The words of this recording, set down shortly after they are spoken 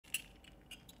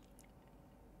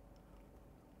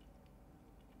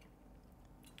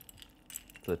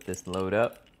Let this load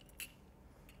up.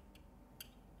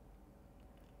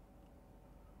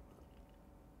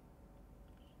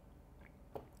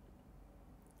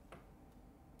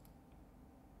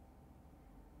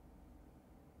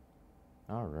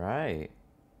 All right.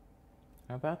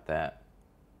 How about that?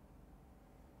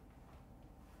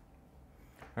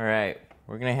 All right,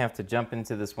 we're gonna have to jump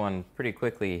into this one pretty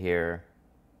quickly here,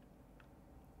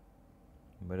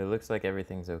 but it looks like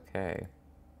everything's okay.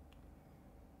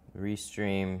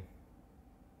 Restream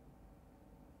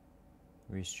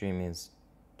is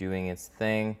doing its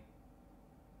thing.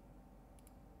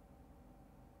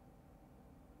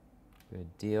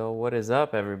 Good deal. What is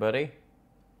up, everybody?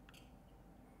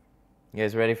 You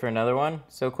guys ready for another one?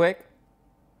 So quick?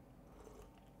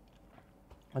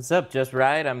 What's up, Just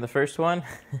Ride? I'm the first one.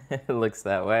 It looks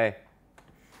that way.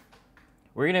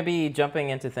 We're gonna be jumping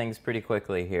into things pretty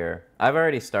quickly here. I've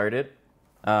already started,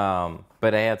 but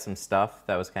I had some stuff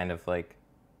that was kind of like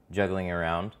juggling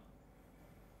around.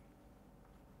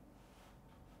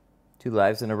 2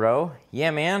 lives in a row.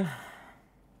 Yeah, man.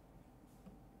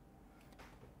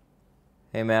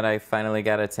 Hey, Matt, I finally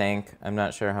got a tank. I'm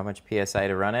not sure how much PSI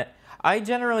to run it. I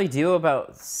generally do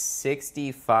about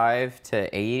 65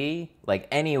 to 80. Like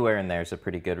anywhere in there is a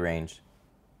pretty good range.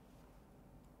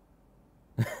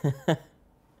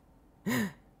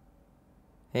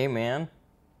 Hey, man.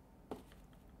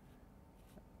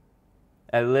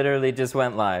 I literally just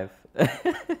went live.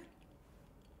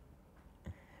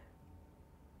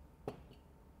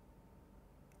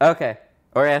 Okay,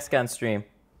 or ask on stream.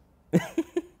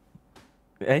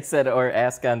 I said, or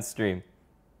ask on stream.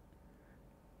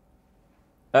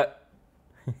 All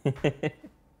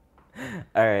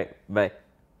right, bye.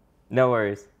 No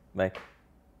worries, bye.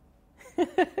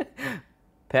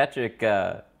 Patrick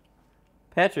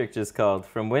just called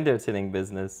from window tinting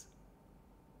business,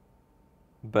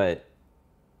 but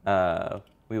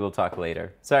we will talk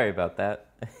later. Sorry about that.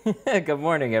 Good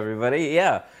morning, everybody.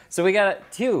 Yeah, so we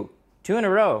got two in a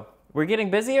row. We're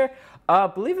getting busier.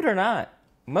 Believe it or not,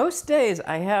 most days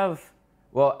I have,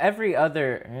 well, every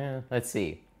other, let's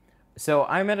see. So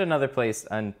I'm at another place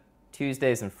on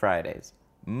Tuesdays and Fridays.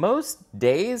 Most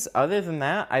days, other than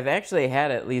that, I've actually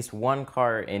had at least one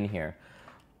car in here.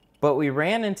 But we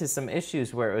ran into some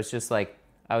issues where it was just like,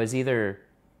 I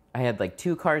had like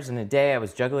 2 cars in a day, I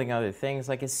was juggling other things.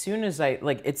 Like as soon as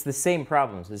it's the same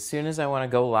problems. As soon as I want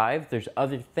to go live, there's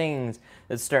other things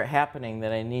that start happening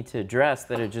that I need to address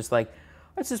that are just like,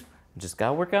 I just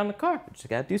gotta work on the car. I just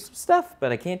gotta do some stuff,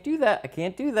 but I can't do that. I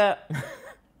can't do that.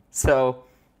 So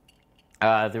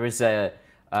there was a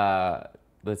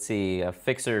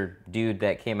fixer dude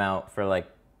that came out for like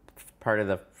part of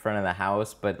the front of the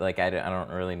house, but like I don't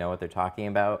really know what they're talking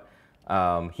about.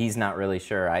 He's not really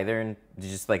sure either, and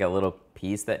just like a little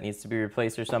piece that needs to be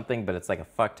replaced or something, but it's like a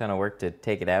fuck ton of work to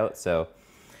take it out. So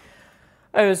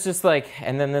I was just like,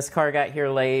 and then this car got here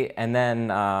late, and then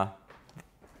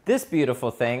this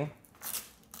beautiful thing.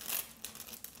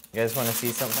 You guys want to see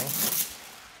something?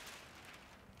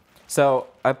 So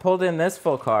I pulled in this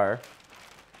full car,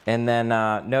 and then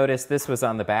noticed this was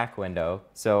on the back window,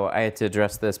 so I had to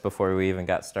address this before we even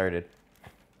got started.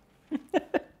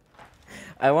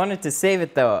 I wanted to save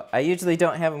it though. I usually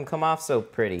don't have them come off so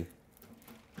pretty.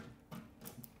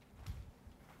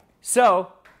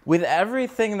 So, with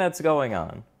everything that's going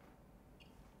on,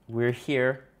 we're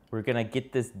here. We're gonna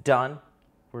get this done.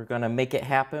 We're gonna make it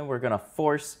happen. We're gonna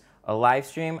force a live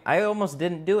stream. I almost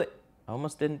didn't do it. I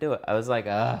was like,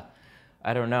 I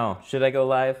don't know. Should I go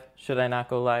live? Should I not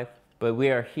go live? But we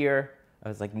are here. I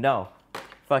was like, no,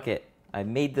 fuck it. I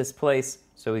made this place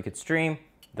so we could stream.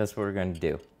 That's what we're gonna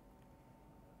do.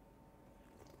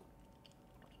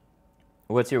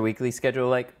 What's your weekly schedule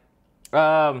like?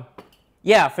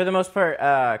 Yeah, for the most part,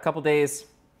 a couple days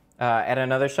at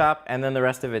another shop, and then the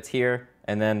rest of it's here.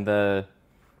 And then the,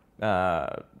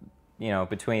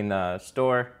 between the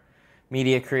store,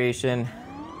 media creation,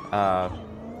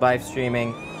 live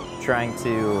streaming, trying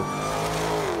to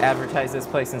advertise this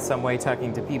place in some way,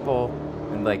 talking to people,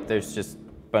 and like there's just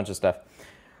a bunch of stuff.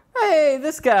 Hey,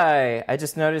 this guy! I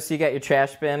just noticed you got your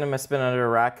trash bin. It must have been under a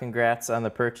rock. Congrats on the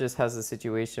purchase. How's the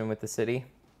situation with the city?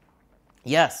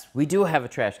 Yes, we do have a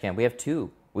trash can. We have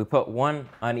 2. We put 1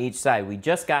 on each side. We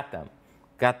just got them.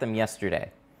 Got them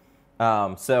yesterday.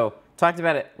 So, talked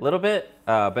about it a little bit,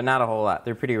 but not a whole lot.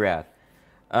 They're pretty rad.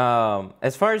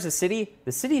 As far as the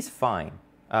city's fine.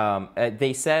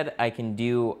 They said I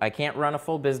can't run a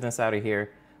full business out of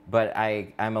here, but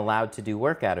I'm allowed to do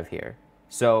work out of here.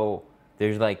 So,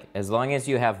 there's like, as long as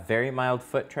you have very mild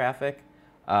foot traffic,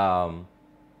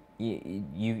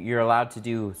 you're allowed to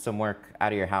do some work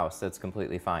out of your house. That's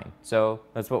completely fine. So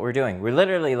that's what we're doing. We're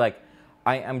literally like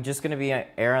I'm just going to be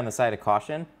err on the side of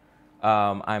caution.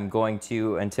 I'm going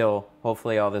to, until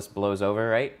hopefully all this blows over,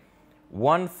 right?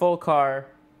 One full car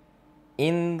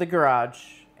in the garage,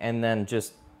 and then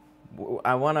just,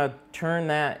 I want to turn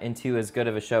that into as good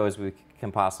of a show as we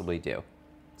can possibly do.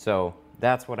 So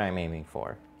that's what I'm aiming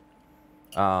for.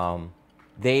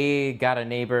 They got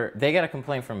a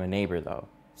complaint from a neighbor though.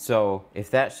 So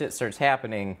if that shit starts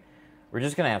happening, we're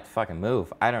just gonna have to fucking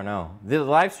move. I don't know. The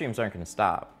live streams aren't gonna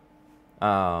stop.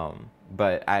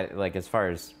 But as far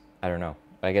as, I don't know.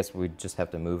 I guess we just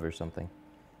have to move or something.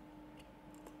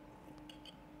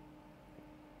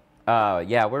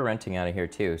 Yeah, we're renting out of here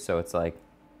too, so it's like.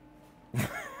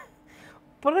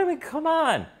 But I mean, come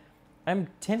on. I'm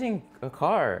tinting a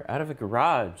car out of a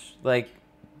garage. Like,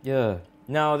 yeah.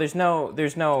 No, there's no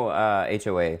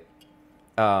HOA.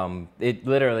 It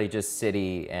literally just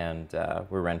city, and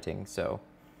we're renting, so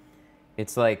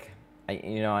it's like, I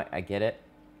get it.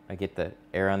 I get the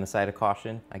err on the side of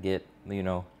caution. I get,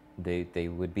 they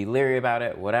would be leery about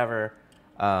it, whatever.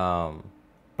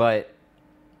 But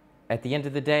at the end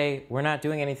of the day, we're not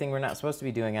doing anything we're not supposed to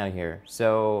be doing out of here.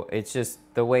 So it's just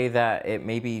the way that it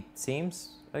maybe seems,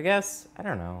 I guess. I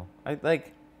don't know.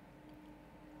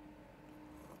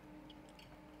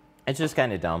 It's just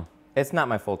kind of dumb. It's not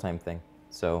my full-time thing,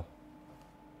 so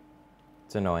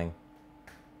it's annoying.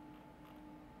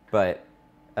 But,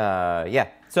 yeah.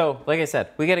 So, like I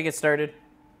said, we got to get started.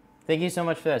 Thank you so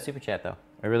much for that super chat, though.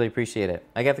 I really appreciate it.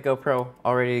 I got the GoPro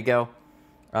all ready to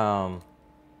go.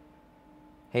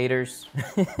 Haters.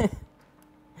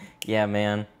 Yeah,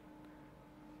 man.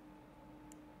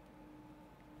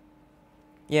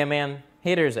 Yeah, man.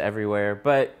 Haters everywhere.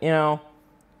 But,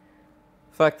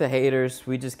 fuck the haters.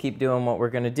 We just keep doing what we're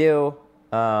going to do.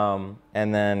 And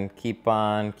then keep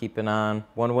on keeping on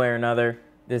one way or another.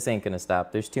 This ain't going to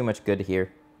stop. There's too much good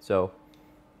here. So,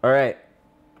 all right.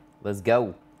 Let's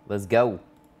go. Let's go.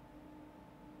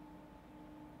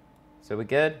 So we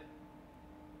good?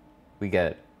 We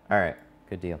good. All right.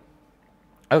 Good deal.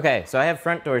 Okay, so I have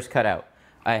front doors cut out.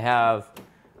 I have,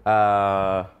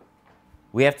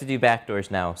 we have to do back doors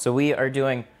now. So we are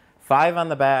doing 5 on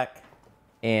the back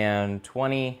and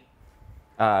 20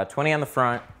 on the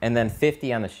front, and then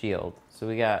 50 on the shield. So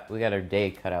we got our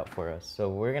day cut out for us. So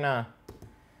we're gonna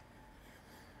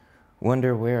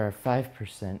wonder where our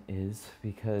 5% is,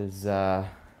 because I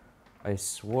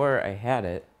swore I had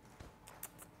it.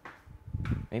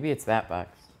 Maybe it's that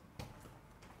box.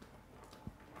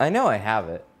 I know I have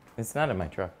it. It's not in my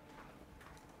truck.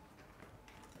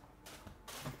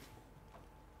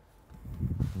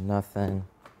 Nothing.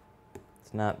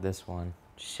 It's not this one.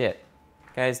 Shit.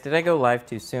 Guys, did I go live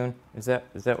too soon? Is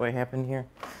that what happened here?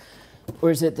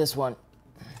 Or is it this one?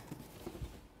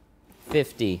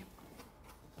 50.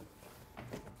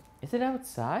 Is it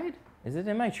outside? Is it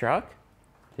in my truck?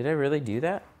 Did I really do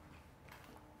that?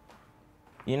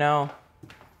 Because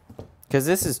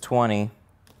this is 20.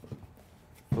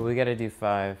 But we gotta do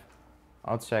 5.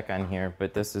 I'll check on here,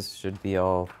 but this should be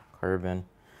all carbon.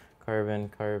 Carbon,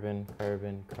 carbon,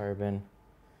 carbon, carbon.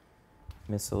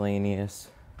 Miscellaneous.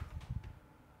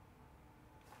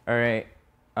 All right.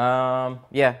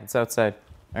 Yeah, it's outside.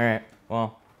 All right,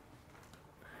 well.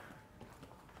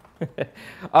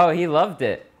 Oh, he loved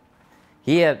it.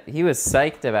 He was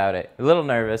psyched about it. A little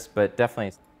nervous, but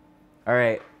definitely. All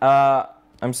right,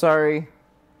 I'm sorry.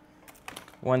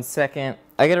 1 second.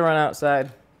 I gotta run outside.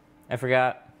 I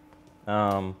forgot.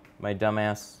 My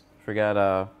dumbass forgot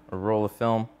a roll of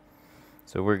film.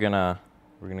 So we're gonna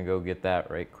go get that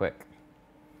right quick.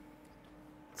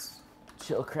 It's a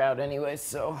chill crowd anyway,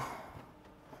 so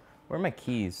where are my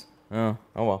keys? Oh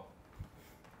well.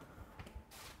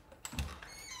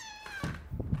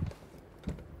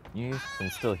 You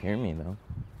can still hear me though.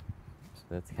 So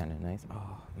that's kind of nice.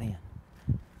 Oh man.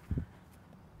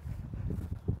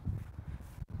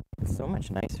 It's so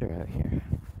much nicer out here.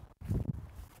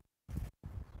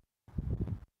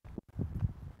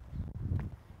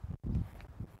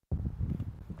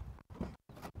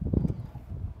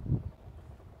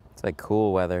 It's like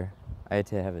cool weather. I had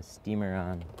to have a steamer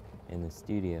on in the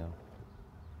studio.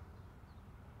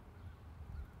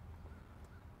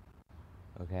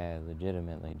 Okay, I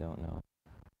legitimately don't know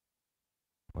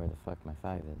where the fuck my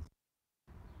 5 is.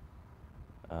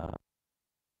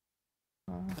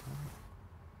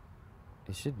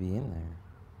 It should be in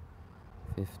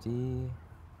there. 50.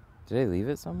 Did I leave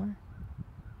it somewhere?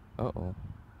 Uh-oh.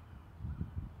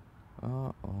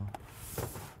 Uh-oh.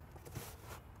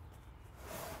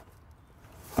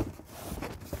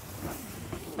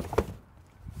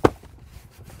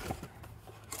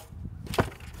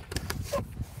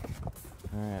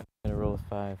 Alright, I'm gonna roll a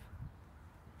 5.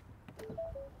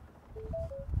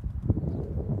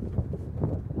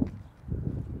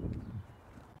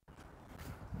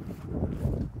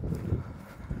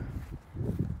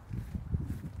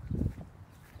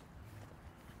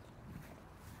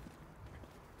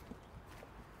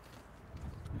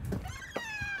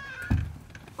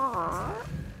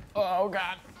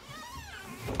 God.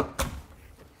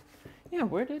 Yeah,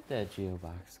 where did that Geo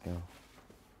box go?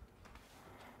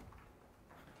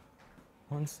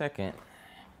 1 second.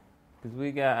 Because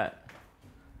we got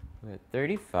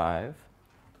 35.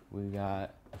 We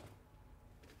got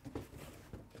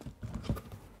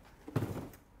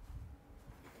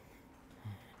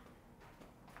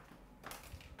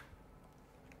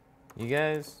you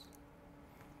guys.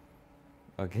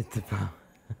 I'll get the phone.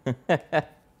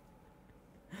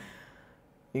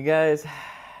 You guys,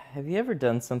 have you ever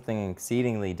done something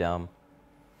exceedingly dumb?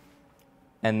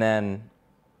 And then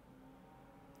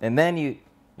you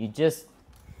just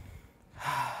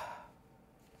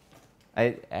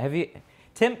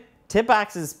tint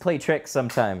boxes play tricks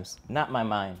sometimes. Not my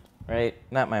mind, right?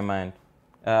 Not my mind.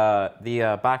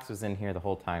 The box was in here the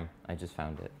whole time. I just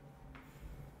found it.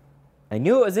 I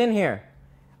knew it was in here.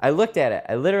 I looked at it.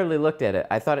 I literally looked at it.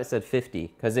 I thought it said 50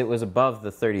 because it was above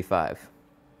the 35.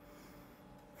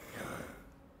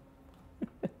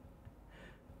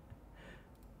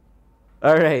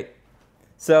 All right.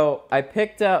 So I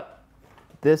picked up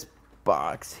this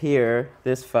box here,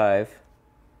 this 5.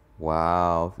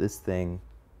 Wow, this thing.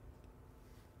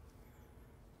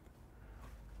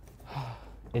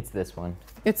 It's this one.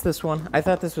 It's this one. I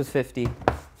thought this was 50.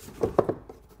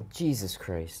 Jesus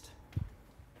Christ.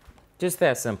 Just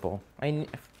that simple.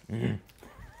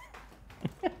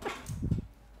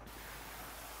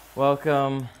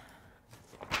 Welcome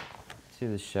to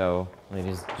the show,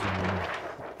 ladies and gentlemen.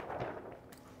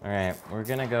 All right, we're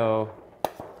gonna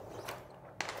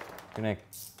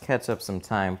catch up some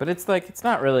time, but it's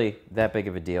not really that big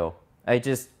of a deal. I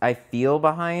feel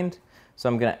behind, so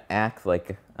I'm gonna act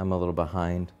like I'm a little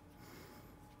behind,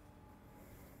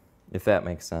 if that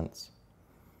makes sense.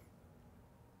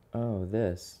 Oh,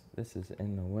 this is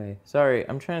in the way. Sorry,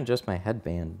 I'm trying to adjust my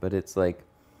headband, but it's like,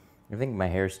 I think my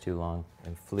hair's too long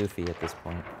and floofy at this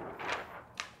point.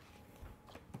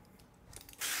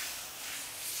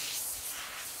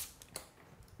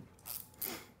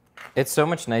 It's so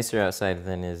much nicer outside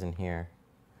than it is in here,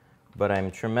 but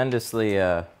I'm tremendously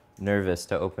nervous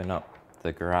to open up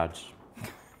the garage.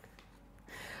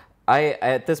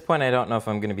 At this point, I don't know if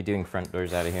I'm going to be doing front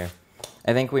doors out of here.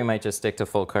 I think we might just stick to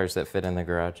full cars that fit in the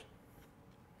garage.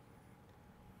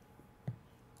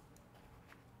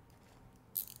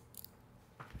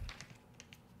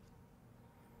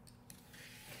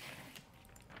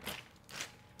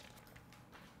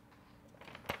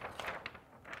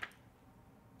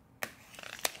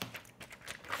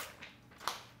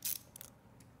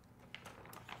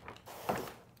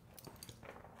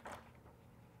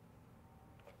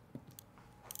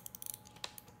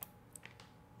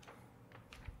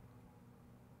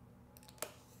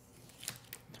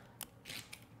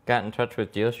 Got in touch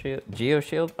with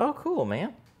GeoShield. Oh, cool,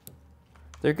 man.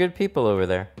 They're good people over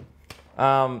there.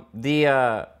 That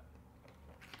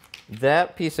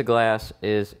piece of glass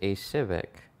is a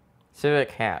Civic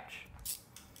hatch.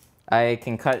 I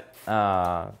can cut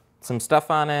some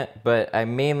stuff on it, but I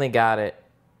mainly got it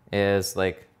as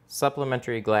like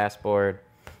supplementary glass board,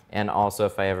 and also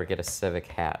if I ever get a Civic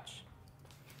hatch.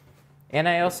 And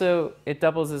it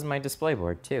doubles as my display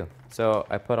board too. So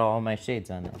I put all my shades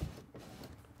on it.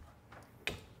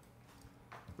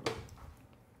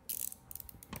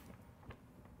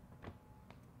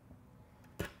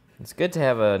 It's good to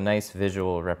have a nice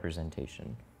visual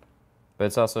representation, but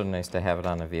it's also nice to have it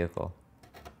on a vehicle.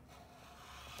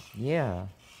 Yeah.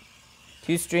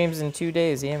 2 streams in 2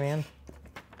 days, yeah, man.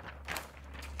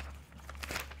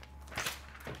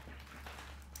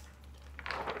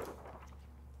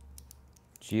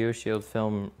 GeoShield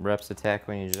film reps attack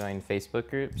when you join Facebook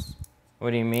groups?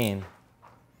 What do you mean?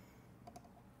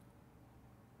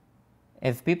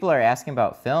 If people are asking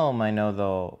about film, I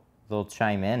know they'll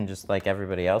chime in just like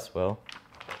everybody else will.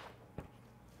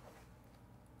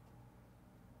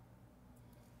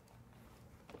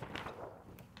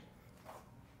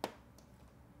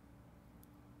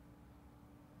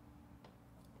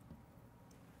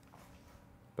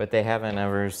 But they haven't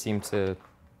ever seemed to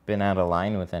been out of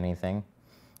line with anything.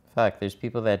 Fuck, there's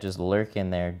people that just lurk in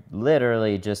there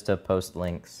literally just to post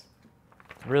links.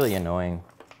 It's really annoying.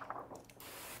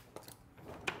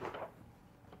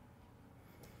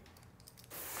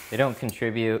 They don't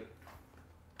contribute.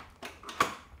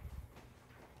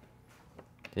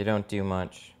 They don't do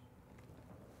much.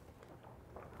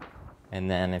 And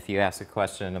then if you ask a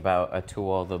question about a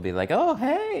tool, they'll be like, oh,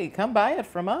 hey, come buy it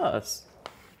from us.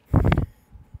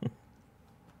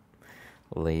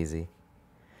 Lazy.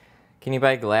 Can you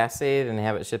buy Glassade and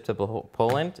have it shipped to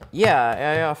Poland? Yeah,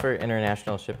 I offer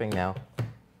international shipping now.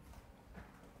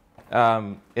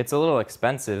 It's a little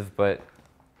expensive, but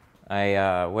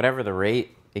Whatever the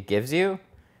rate it gives you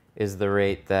is the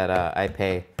rate that I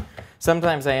pay.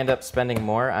 Sometimes I end up spending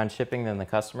more on shipping than the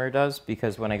customer does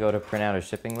because when I go to print out a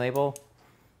shipping label,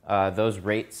 those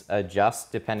rates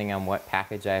adjust depending on what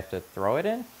package I have to throw it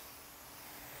in.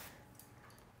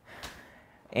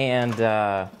 And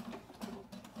for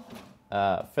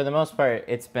the most part,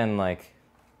 it's been like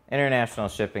international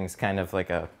shipping's kind of like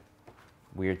a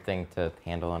weird thing to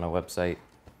handle on a website.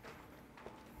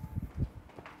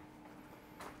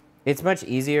 It's much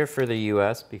easier for the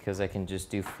US because I can just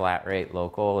do flat rate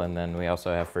local, and then we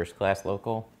also have first class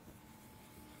local.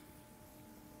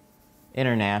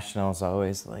 International is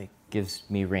always like gives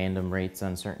me random rates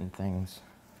on certain things.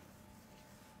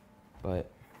 But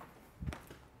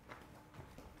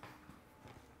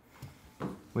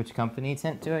which company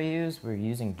tint do I use? We're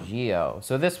using Geo.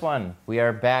 So this one, we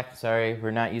are back. Sorry,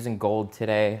 we're not using gold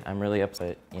today. I'm really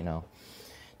upset, you know.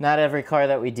 Not every car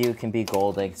that we do can be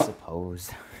gold, I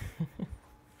suppose.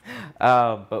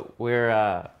 But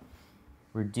we're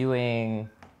doing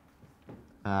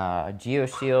Geo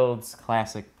Shield's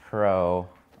Classic Pro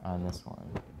on this one.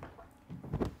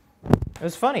 It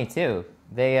was funny too.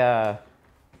 They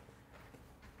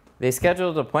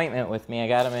scheduled an appointment with me. I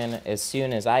got them in as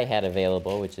soon as I had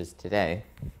available, which is today.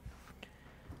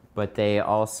 But they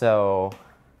also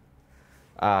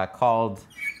called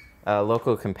a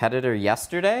local competitor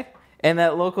yesterday, and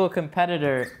that local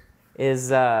competitor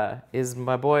is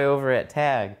my boy over at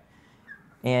Tag,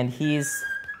 and he's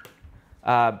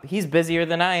busier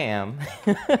than I am.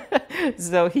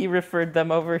 So he referred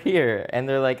them over here, and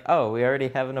they're like, "Oh, we already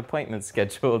have an appointment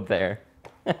scheduled there."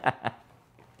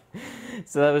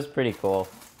 So that was pretty cool.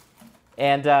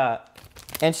 And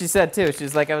she said too,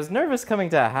 she's like, "I was nervous coming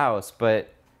to a house,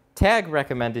 but Tag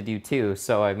recommended you too,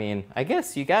 so I mean, I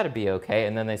guess you gotta be okay."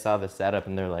 And then they saw the setup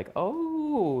and they're like,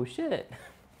 "Oh shit."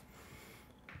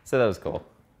 So that was cool.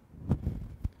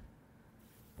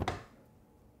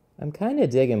 I'm kind of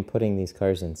digging putting these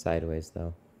cars in sideways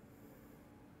though.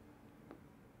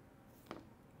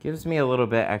 Gives me a little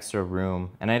bit extra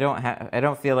room, and I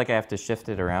don't feel like I have to shift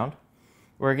it around.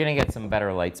 We're gonna get some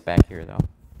better lights back here though.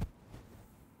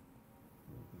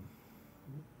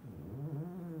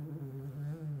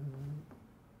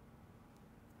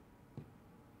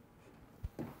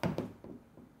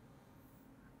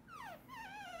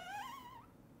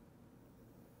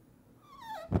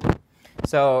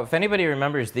 So if anybody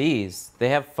remembers these, they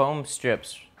have foam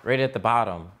strips right at the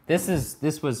bottom. This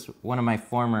was one of my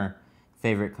former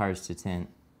favorite cars to tint.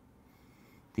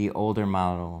 The older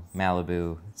model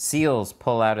Malibu. Seals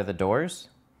pull out of the doors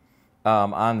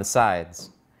on the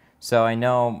sides. So I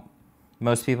know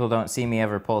most people don't see me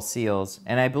ever pull seals,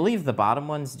 and I believe the bottom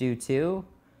ones do too.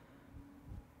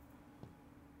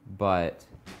 But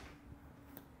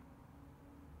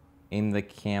aim the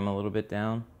cam a little bit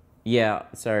down. Yeah,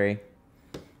 sorry.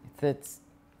 It's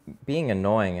being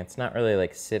annoying. It's not really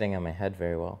like sitting on my head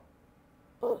very well.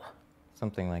 Ugh.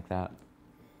 Something like that.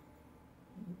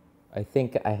 I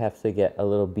think I have to get a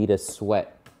little bead of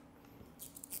sweat.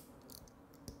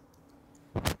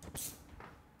 I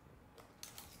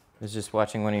was just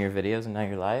watching one of your videos and now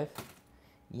you're live?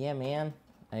 Yeah, man.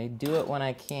 I do it when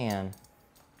I can.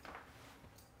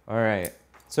 All right.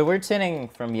 So we're tinting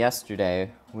from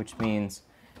yesterday, which means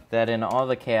that in all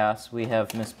the chaos, we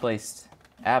have misplaced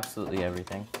absolutely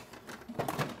everything.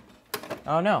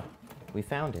 Oh no, we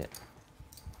found it.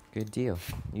 Good deal.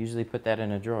 Usually put that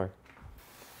in a drawer.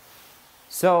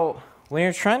 So when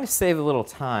you're trying to save a little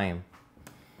time,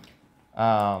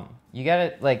 you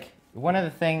gotta, like, one of the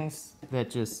things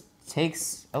that just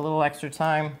takes a little extra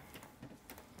time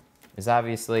is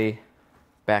obviously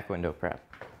back window prep.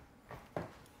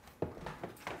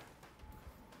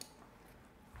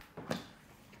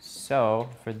 So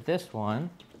for this one,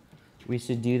 we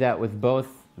should do that with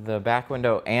both the back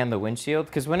window and the windshield,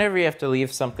 because whenever you have to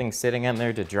leave something sitting in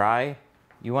there to dry,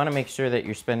 you want to make sure that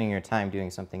you're spending your time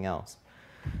doing something else.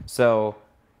 So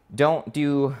don't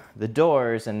do the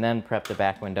doors and then prep the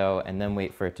back window and then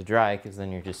wait for it to dry, because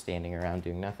then you're just standing around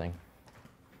doing nothing.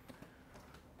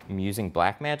 I'm using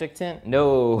Black Magic tint?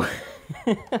 No.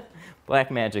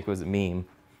 Black Magic was a meme.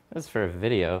 That's for a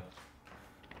video.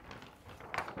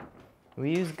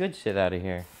 We use good shit out of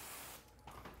here.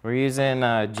 We're using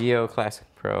Geo Classic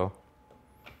Pro.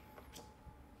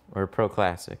 Or Pro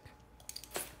Classic.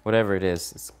 Whatever it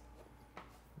is,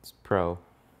 it's Pro.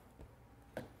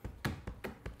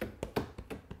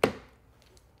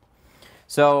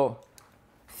 So,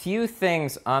 few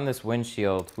things on this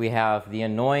windshield. We have the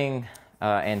annoying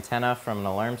antenna from an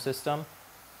alarm system,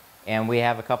 and we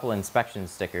have a couple inspection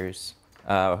stickers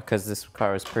because this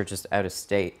car was purchased out of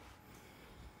state.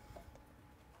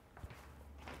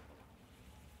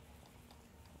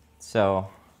 So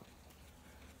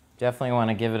definitely want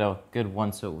to give it a good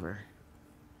once over.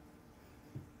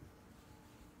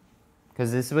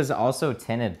 Because this was also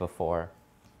tinted before,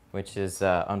 which is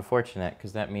unfortunate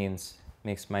because that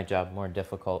makes my job more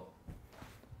difficult.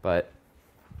 But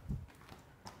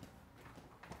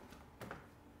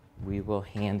we will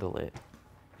handle it.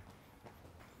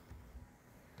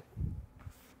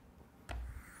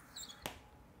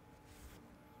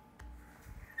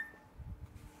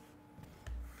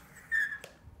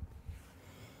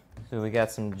 So we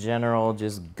got some general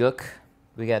just gook.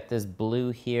 We got this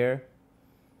blue here.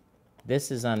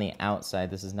 This is on the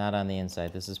outside. This is not on the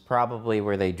inside. This is probably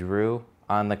where they drew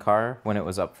on the car when it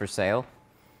was up for sale.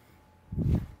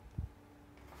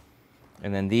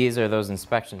 And then these are those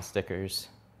inspection stickers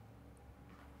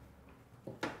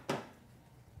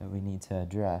that we need to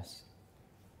address.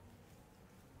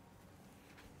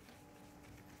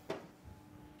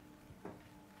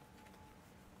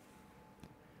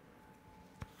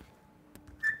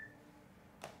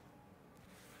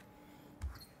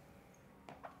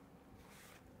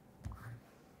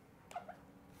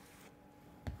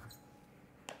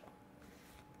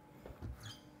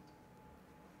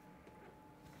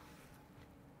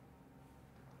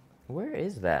 Where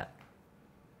is that?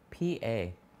 PA.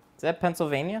 Is that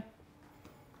Pennsylvania?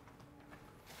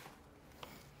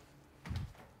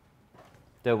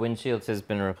 The windshield has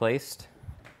been replaced.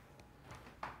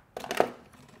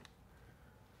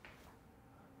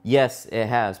 Yes, it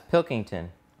has.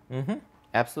 Pilkington. Mm-hmm.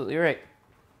 Absolutely right.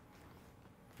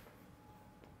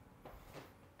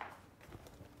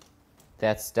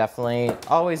 That's definitely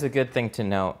always a good thing to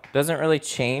note. Doesn't really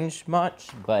change much,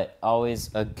 but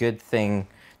always a good thing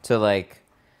to like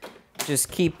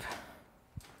just keep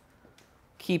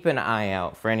an eye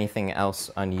out for anything else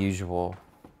unusual.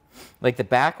 Like the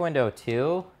back window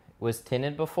too was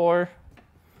tinted before,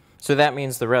 so that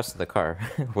means the rest of the car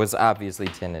was obviously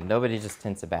tinted. Nobody just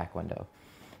tints a back window.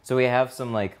 So we have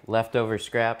some like leftover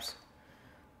scraps.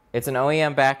 It's an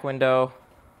OEM back window,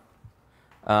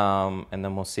 and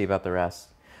then we'll see about the rest.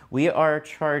 We are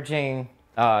charging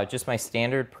just my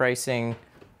standard pricing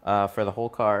for the whole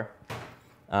car.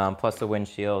 Plus the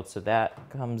windshield, so that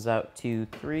comes out to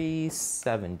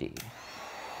 $370.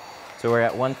 So we're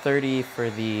at $130 for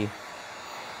the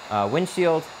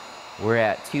windshield. We're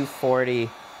at $240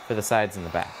 for the sides and the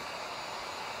back.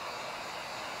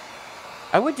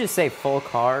 I would just say full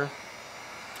car,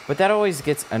 but that always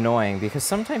gets annoying because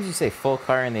sometimes you say full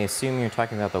car and they assume you're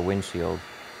talking about the windshield.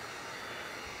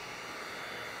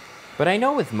 But I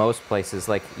know with most places,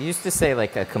 like, you used to say,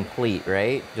 like, a complete,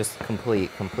 right? Just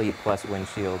complete plus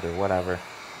windshield or whatever.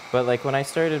 But, like, when I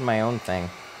started my own thing,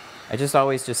 I just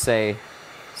always just say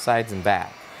sides and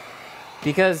back.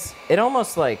 Because it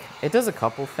almost, like, it does a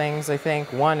couple things, I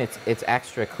think. One, it's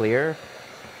extra clear.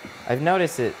 I've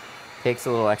noticed it takes a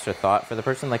little extra thought for the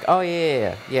person, like, oh,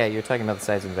 yeah, you're talking about the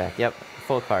sides and back. Yep,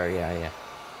 full car, yeah.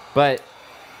 But,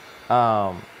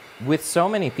 with so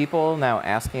many people now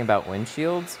asking about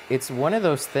windshields, it's one of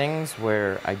those things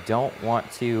where I don't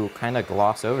want to kind of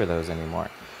gloss over those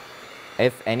anymore.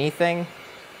 If anything,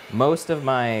 most of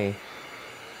my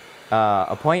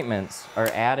appointments are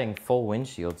adding full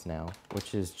windshields now,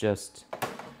 which is just,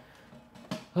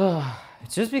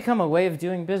 it's just become a way of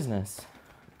doing business.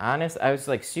 Honest, I was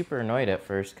like super annoyed at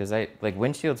first because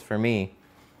windshields for me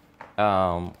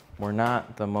were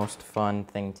not the most fun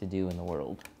thing to do in the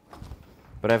world.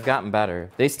 But I've gotten better.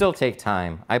 They still take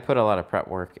time. I put a lot of prep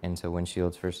work into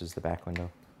windshields versus the back window.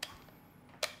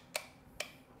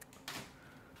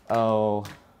 Oh,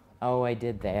 I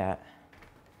did that.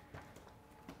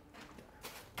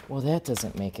 Well, that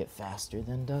doesn't make it faster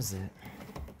then, does it?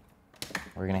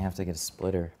 We're gonna have to get a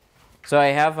splitter. So I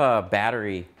have a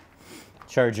battery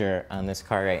charger on this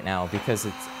car right now because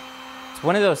it's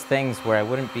one of those things where I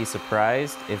wouldn't be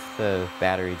surprised if the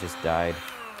battery just died.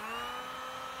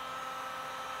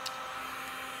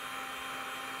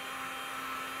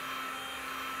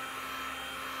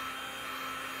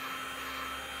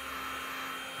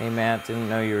 Hey Matt, didn't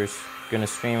know you were gonna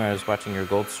stream. I was watching your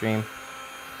gold stream.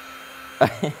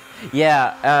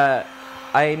 Yeah,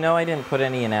 I know I didn't put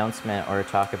any announcement or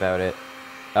talk about it.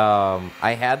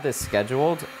 I had this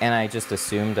scheduled and I just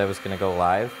assumed I was gonna go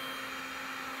live.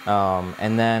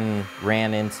 And then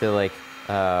ran into like,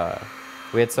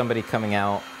 we had somebody coming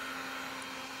out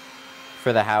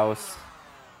for the house.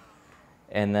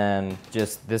 And then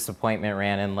just this appointment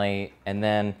ran in late. And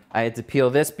then I had to peel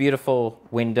this beautiful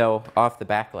window off the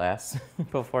back glass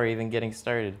before even getting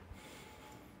started.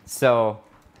 So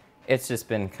it's just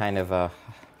been kind of a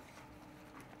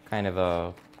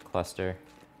cluster.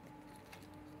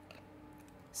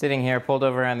 Sitting here, pulled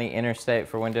over on the interstate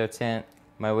for window tint.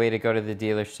 My way to go to the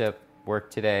dealership.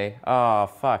 Work today. Oh,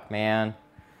 fuck, man.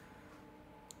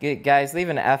 Guys, leave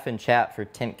an F in chat for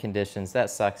tint conditions.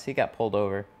 That sucks. He got pulled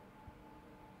over.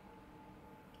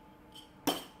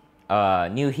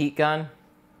 New heat gun.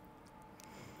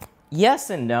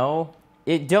 Yes and no.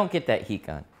 Don't get that heat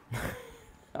gun.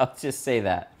 I'll just say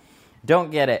that. Don't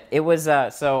get it. It was,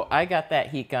 so I got that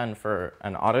heat gun for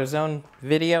an AutoZone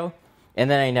video, and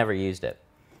then I never used it.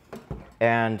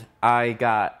 And I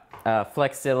got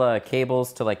Flexzilla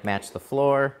cables to like match the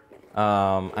floor.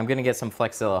 I'm gonna get some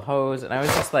Flexzilla hose, and I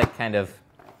was just like kind of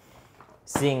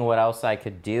seeing what else I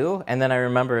could do. And then I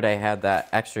remembered I had that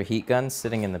extra heat gun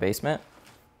sitting in the basement.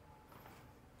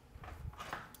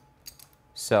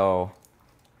 So,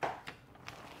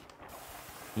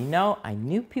 you know, I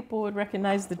knew people would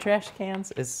recognize the trash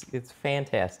cans. It's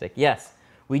fantastic. Yes,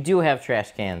 we do have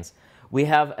trash cans. We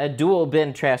have a dual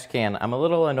bin trash can. I'm a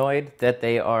little annoyed that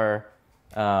they are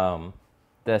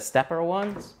the stepper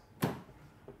ones.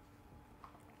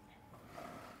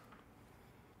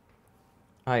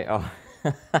 Oh,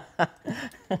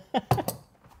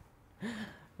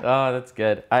 that's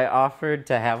good. I offered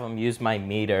to have them use my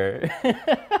meter.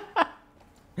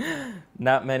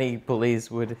 Not many police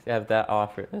would have that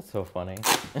offer. That's so funny.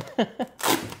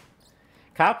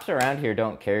 Cops around here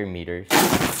don't carry meters,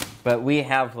 but we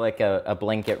have like a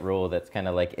blanket rule that's kind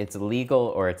of like it's legal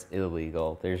or it's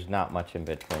illegal. There's not much in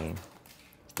between.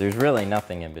 There's really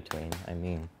nothing in between. I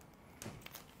mean,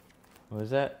 what was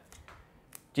that?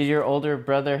 Did your older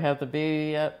brother have the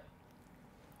baby yet?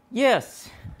 Yes.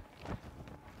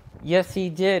 Yes, he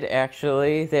did,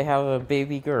 actually. They have a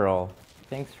baby girl.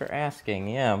 Thanks for asking.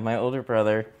 Yeah, my older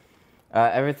brother.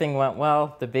 Everything went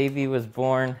well. The baby was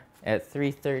born at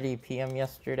 3:30 p.m.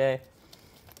 yesterday.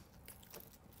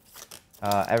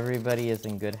 Everybody is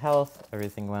in good health.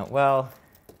 Everything went well.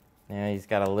 Yeah, he's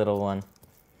got a little one.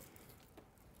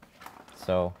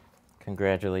 So,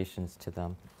 congratulations to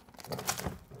them.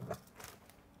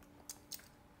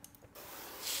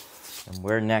 And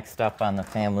we're next up on the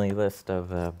family list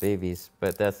of babies,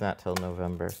 but that's not till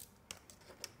November.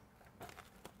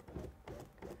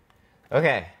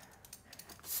 Okay,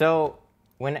 so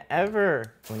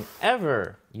whenever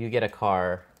you get a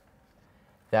car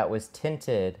that was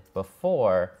tinted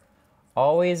before,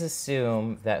 always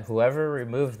assume that whoever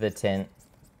removed the tint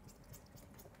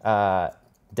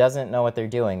doesn't know what they're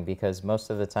doing, because most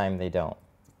of the time they don't.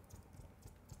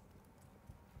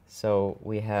 So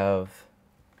we have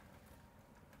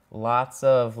lots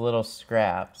of little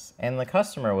scraps, and the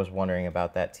customer was wondering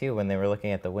about that too when they were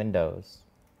looking at the windows.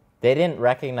 They didn't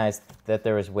recognize that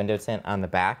there was window tint on the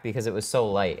back because it was so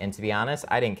light, and to be honest,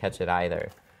 I didn't catch it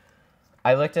either.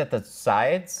 I looked at the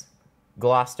sides,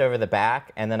 glossed over the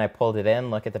back, and then I pulled it in,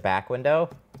 look at the back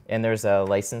window, and there's a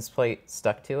license plate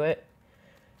stuck to it.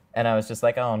 And I was just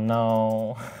like, oh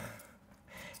no,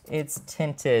 it's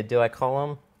tinted. Do I call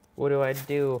them? What do I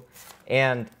do?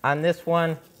 And on this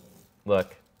one,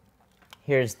 look,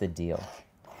 here's the deal.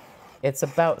 It's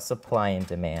about supply and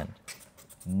demand.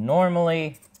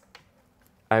 Normally,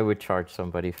 I would charge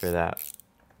somebody for that.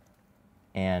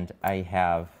 And I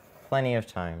have plenty of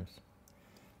times.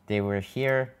 They were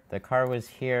here, the car was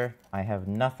here, I have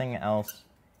nothing else,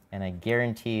 and I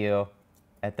guarantee you,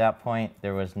 at that point,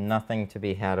 there was nothing to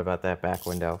be had about that back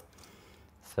window.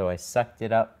 So I sucked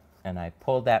it up, and I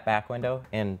pulled that back window,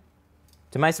 and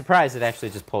to my surprise, it actually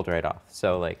just pulled right off.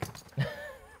 So, like,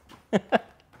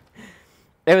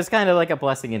 it was kind of like a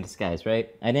blessing in disguise,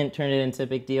 right? I didn't turn it into a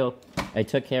big deal. I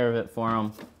took care of it for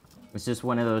them. It's just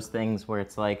one of those things where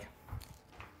it's like,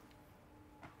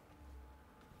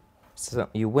 so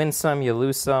you win some, you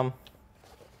lose some.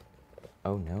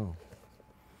 Oh no.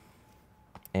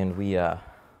 And we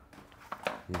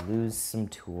lose some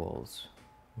tools.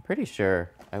 I'm pretty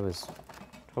sure I was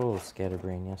total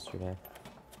scatterbrain yesterday.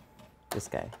 This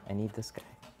guy. I need this guy.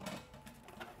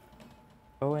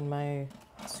 Oh, and my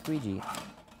squeegee.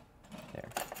 There.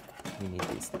 We need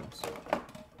these things.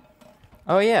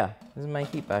 Oh yeah, this is my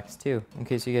heat box too, in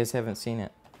case you guys haven't seen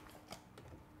it.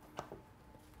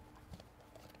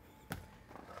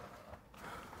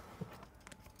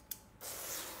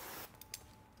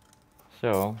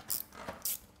 So,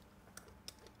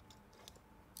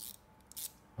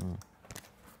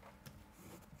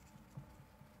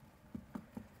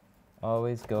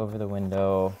 always go over the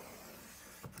window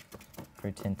for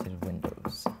tinted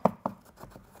windows.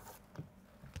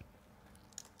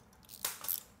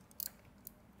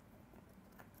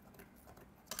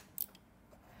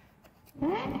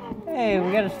 Hey,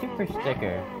 we got a super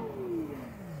sticker.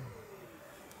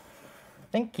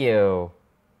 Thank you.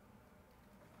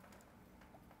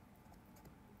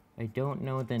 I don't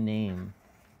know the name.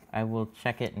 I will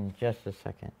check it in just a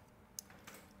second.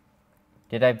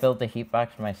 Did I build the heat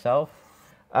box myself?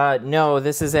 No,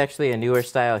 this is actually a newer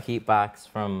style heat box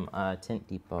from Tint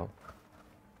Depot,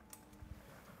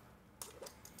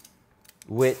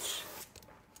 which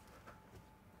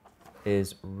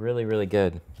is really, really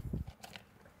good.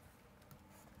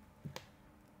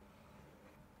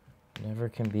 Never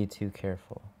can be too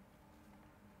careful.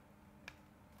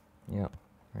 Yep,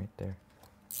 right there.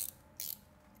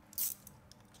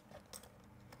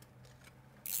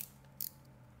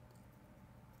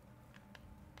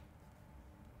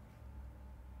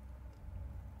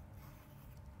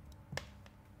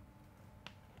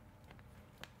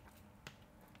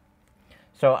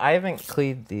 So I haven't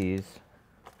cleaned these.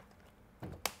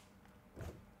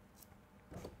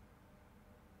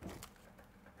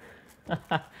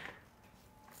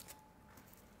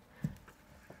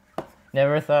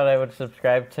 Never thought I would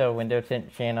subscribe to a window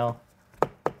tint channel.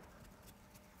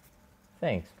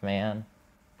 Thanks, man.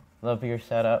 Love your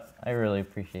setup. I really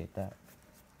appreciate that.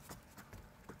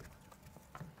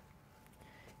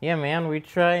 Yeah, man, we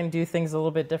try and do things a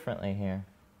little bit differently here.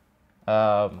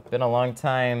 Been a long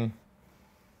time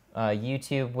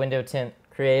YouTube window tint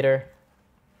creator,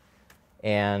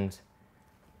 and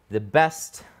the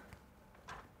best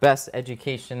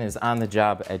education is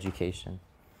on-the-job education.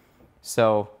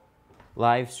 So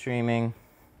live streaming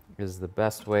is the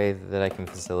best way that I can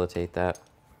facilitate that.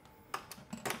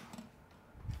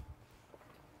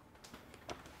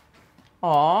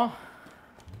 Aw.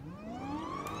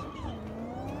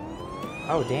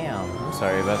 Oh, damn. I'm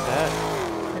sorry about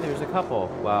that. Hey, there's a couple.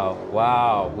 Wow.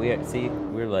 Wow.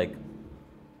 We're like,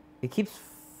 it keeps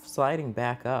sliding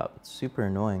back up. It's super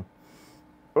annoying.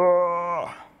 Ugh.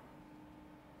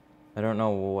 I don't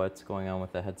know what's going on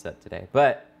with the headset today,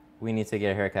 but we need to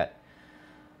get a haircut.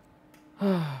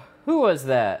 Who was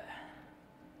that?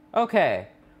 Okay.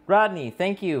 Rodney,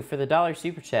 thank you for the $1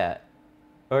 super chat.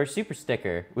 Or super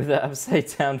sticker with the upside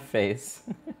down face.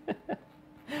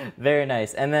 Very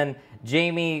nice. And then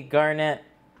Jamie Garnett,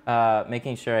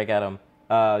 making sure I got him.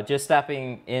 Just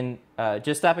stopping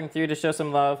through to show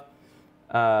some love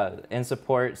and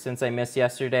support since I missed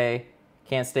yesterday.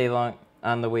 Can't stay long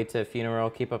on the way to a funeral.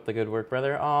 Keep up the good work,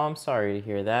 brother. Oh, I'm sorry to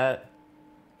hear that.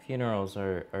 Funerals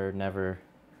are never,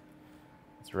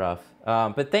 it's rough.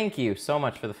 But thank you so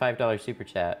much for the $5 super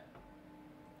chat.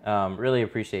 Really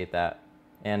appreciate that.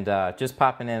 And just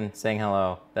popping in, saying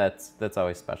hello, that's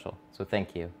always special. So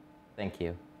thank you. Thank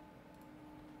you.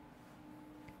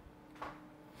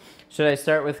 Should I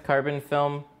start with carbon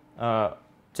film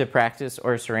to practice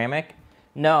or ceramic?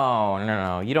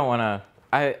 No. You don't want to.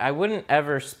 I wouldn't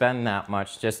ever spend that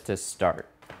much just to start.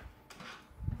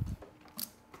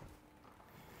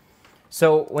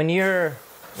 So when you're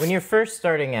first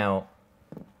starting out,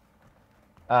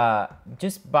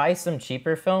 just buy some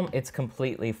cheaper film. It's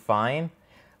completely fine.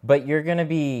 But you're going to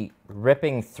be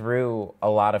ripping through a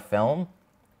lot of film,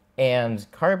 and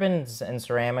carbons and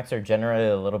ceramics are generally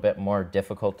a little bit more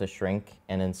difficult to shrink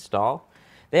and install.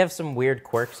 They have some weird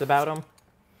quirks about them.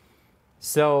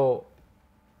 So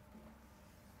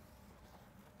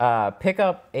pick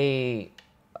up a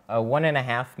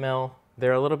 1.5 mil.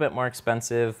 They're a little bit more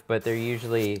expensive, but they're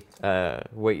usually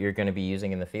what you're going to be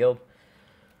using in the field.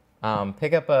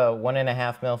 Pick up a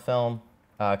 1.5 mil film.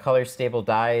 Color stable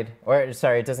dyed, or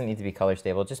sorry, it doesn't need to be color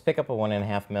stable. Just pick up a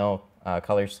 1.5 mil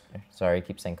colors. Sorry, I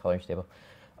keep saying color stable.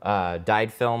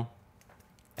 Dyed film,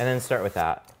 and then start with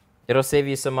that. It'll save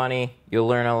you some money. You'll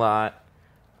learn a lot.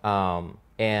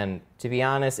 And to be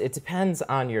honest, it depends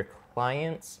on your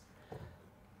clients.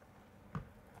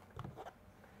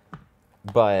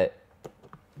 But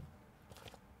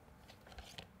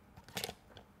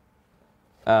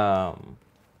for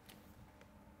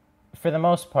the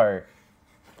most part,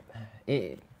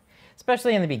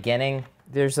 especially in the beginning,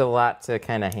 there's a lot to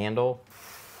kind of handle.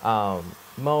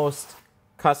 Most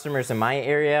customers in my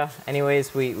area,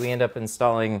 anyways, we end up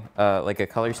installing like a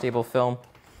color stable film.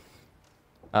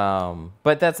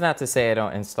 But that's not to say I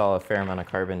don't install a fair amount of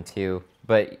carbon too.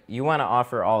 But you want to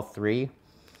offer all three.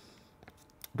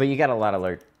 But you got a lot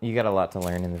to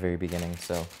learn in the very beginning,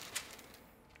 so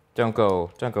don't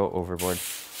go overboard.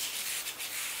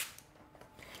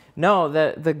 No,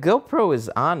 the GoPro is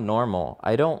on normal.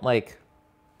 I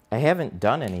haven't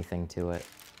done anything to it.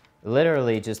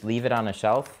 Literally just leave it on a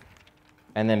shelf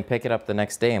and then pick it up the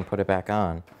next day and put it back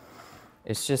on.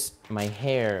 It's just my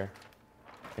hair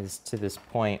is to this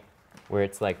point where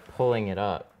it's like pulling it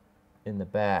up in the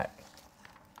back.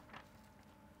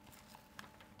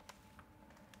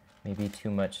 Maybe too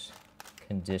much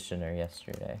conditioner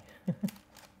yesterday.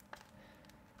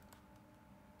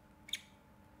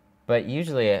 But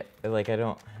usually, like, I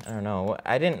don't know.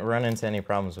 I didn't run into any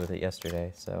problems with it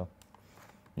yesterday, so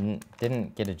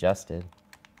didn't get adjusted.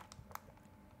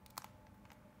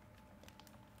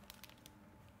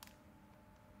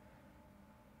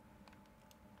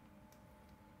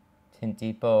 Tint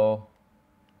Depot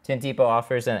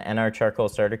offers an NR charcoal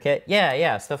starter kit.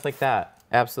 Yeah, stuff like that.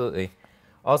 Absolutely.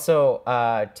 Also,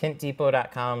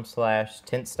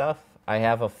 tintdepot.com/tint stuff. I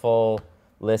have a full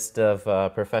list of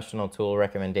professional tool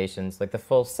recommendations, like the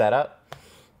full setup.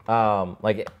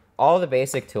 Like all the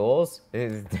basic tools,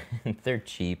 they're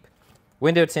cheap.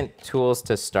 Window tint tools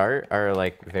to start are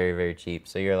like very, very cheap.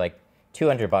 So you're like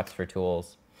 $200 for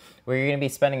tools. Where you're gonna be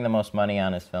spending the most money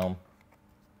on is film.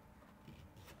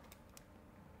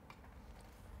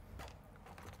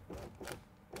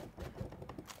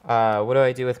 What do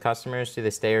I do with customers? Do they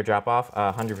stay or drop off?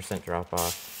 100% drop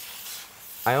off.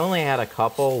 I only had a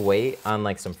couple wait on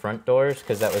like some front doors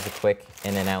because that was a quick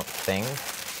in and out thing.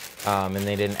 And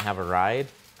they didn't have a ride.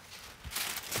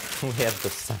 We have the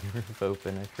sunroof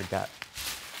open, I forgot.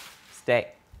 Stay.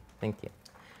 Thank you.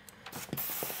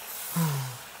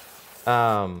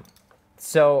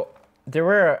 So there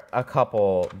were a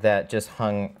couple that just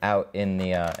hung out in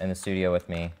the studio with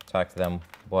me. Talked to them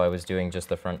while I was doing just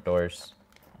the front doors.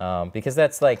 Because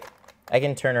that's like, I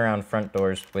can turn around front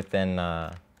doors within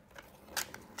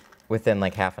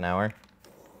like half an hour.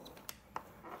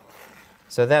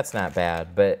 So that's not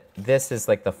bad, but this is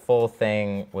like the full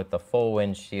thing with the full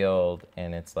windshield,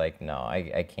 and it's like, no,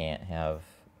 I can't have.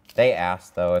 They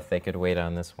asked though if they could wait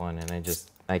on this one, and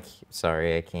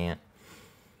sorry, I can't.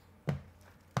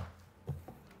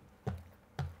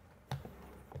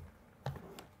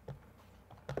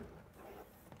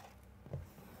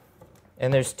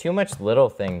 And there's too much little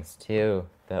things too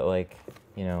that, like,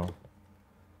 you know,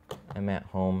 I'm at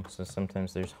home, so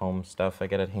sometimes there's home stuff I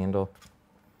gotta handle.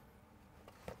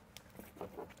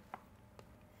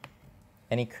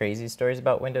 Any crazy stories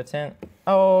about window tint?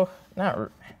 Oh,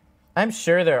 I'm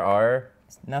sure there are.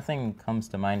 Nothing comes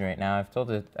to mind right now.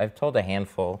 I've told a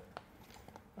handful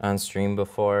on stream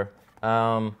before.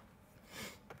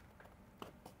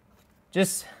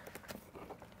 Just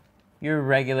your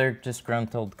regular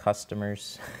disgruntled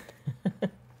customers. a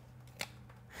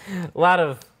lot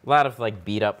of like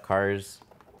beat up cars,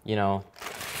 you know.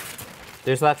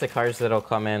 There's lots of cars that'll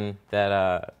come in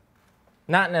that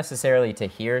not necessarily to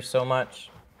here so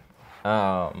much,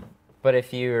 but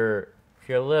if you're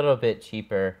a little bit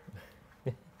cheaper,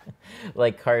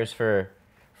 like cars for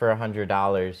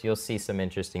 $100, you'll see some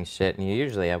interesting shit, and you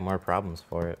usually have more problems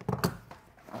for it.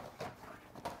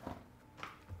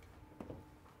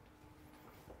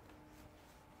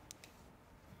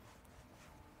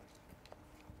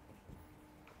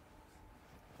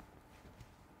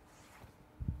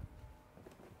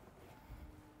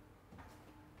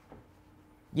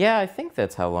 Yeah, I think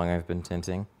that's how long I've been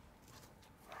tinting.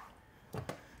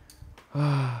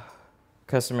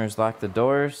 Customers lock the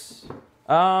doors.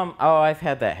 Oh, I've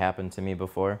had that happen to me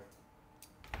before.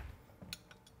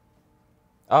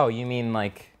 Oh, you mean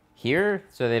like here?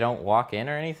 So they don't walk in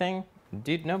or anything?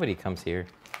 Dude, nobody comes here.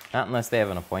 Not unless they have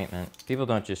an appointment. People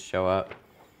don't just show up.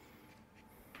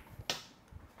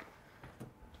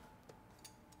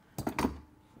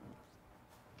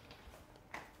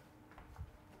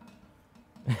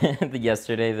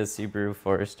 Yesterday, the Subaru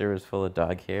Forester was full of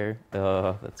dog hair.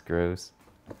 Oh, that's gross.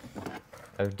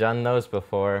 I've done those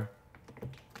before.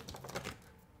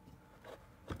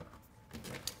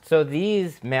 So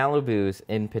these Malibus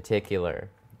in particular,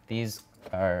 these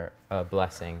are a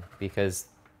blessing because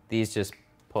these just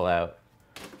pull out.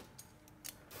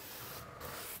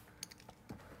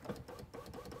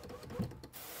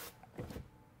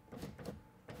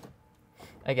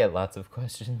 I get lots of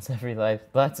questions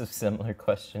lots of similar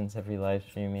questions every live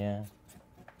stream, yeah.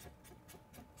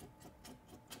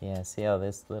 Yeah, see how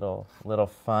this little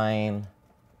fine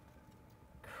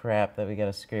crap that we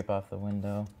gotta scrape off the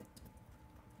window.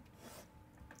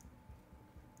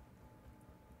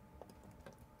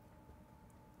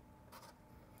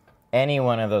 Any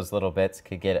one of those little bits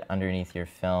could get underneath your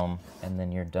film, and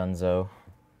then you're donezo.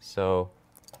 So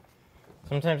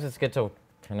sometimes it's good to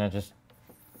kind of just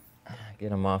get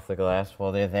them off the glass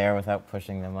while they're there without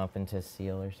pushing them up into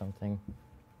seal or something.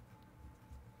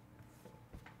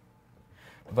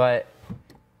 But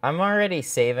I'm already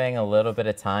saving a little bit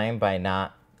of time by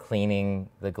not cleaning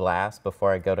the glass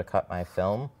before I go to cut my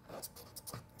film.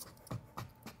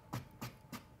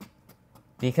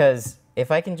 Because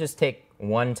if I can just take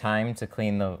one time to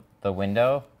clean the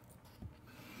window,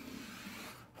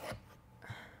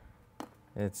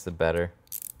 it's the better.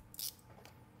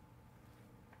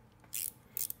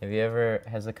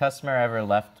 Has a customer ever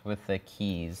left with the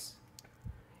keys?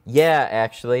 Yeah,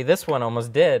 actually, this one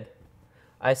almost did.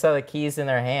 I saw the keys in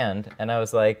their hand, and I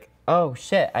was like, "Oh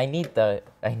shit, I need the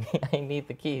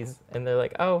keys." And they're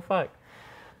like, "Oh fuck."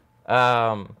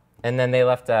 And then they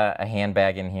left a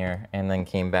handbag in here, and then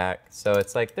came back. So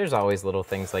it's like there's always little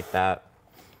things like that.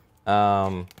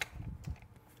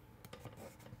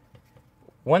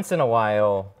 Once in a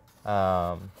while,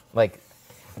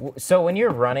 so when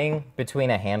you're running between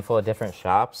a handful of different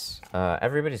shops,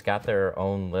 everybody's got their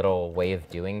own little way of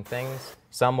doing things.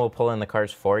 Some will pull in the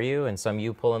cars for you, and some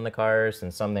you pull in the cars,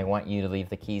 and some they want you to leave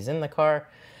the keys in the car,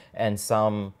 and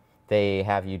some they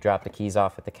have you drop the keys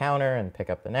off at the counter and pick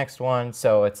up the next one.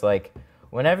 So it's like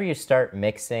whenever you start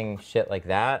mixing shit like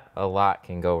that, a lot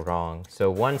can go wrong. So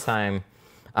one time,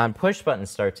 on push button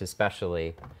starts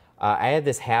especially, I had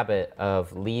this habit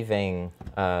of leaving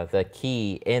the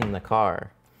key in the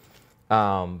car.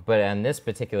 But on this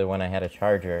particular one, I had a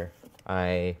charger.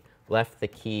 I left the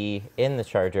key in the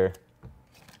charger.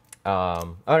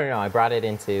 Oh, no, I brought it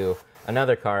into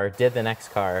another car, did the next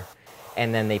car,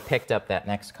 and then they picked up that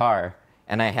next car,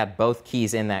 and I had both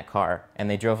keys in that car, and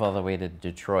they drove all the way to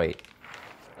Detroit.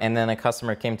 And then a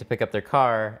customer came to pick up their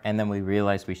car, and then we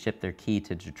realized we shipped their key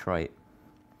to Detroit.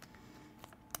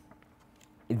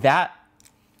 That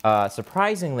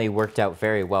surprisingly worked out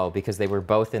very well because they were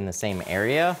both in the same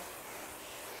area.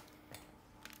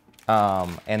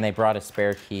 And they brought a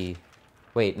spare key.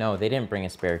 Wait, no, they didn't bring a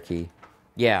spare key.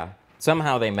 Yeah,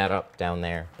 somehow they met up down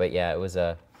there. But yeah, it was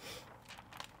a...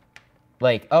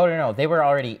 oh, no, they were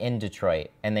already in Detroit,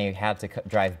 and they had to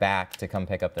drive back to come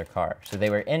pick up their car. So they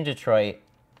were in Detroit,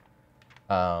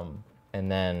 and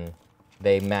then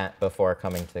they met before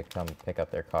coming to come pick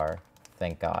up their car.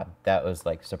 Thank God. That was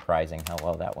like surprising how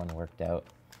well that one worked out.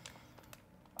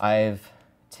 I've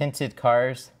tinted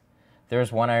cars. There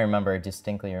was one I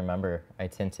distinctly remember. I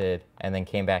tinted and then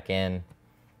came back in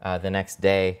the next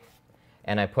day,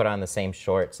 and I put on the same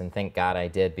shorts, and thank God I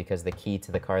did, because the key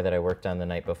to the car that I worked on the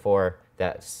night before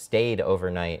that stayed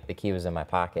overnight, the key was in my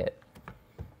pocket.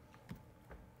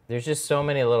 There's just so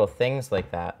many little things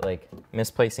like that. Like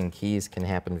misplacing keys can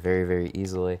happen very, very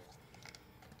easily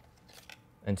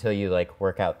until you like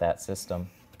work out that system.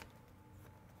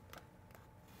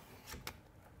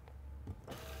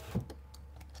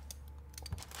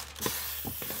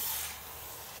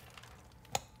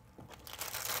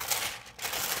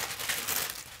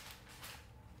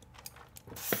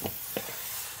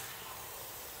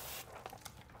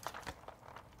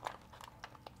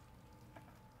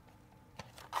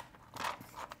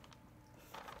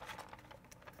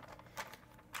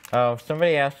 Oh,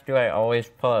 somebody asked, do I always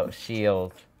pull out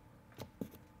seals?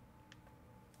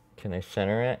 Can I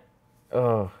center it?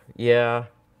 Oh, yeah.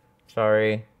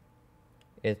 Sorry.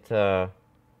 It's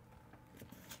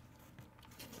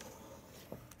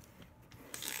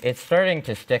starting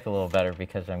to stick a little better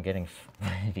because I'm getting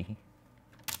sweaty.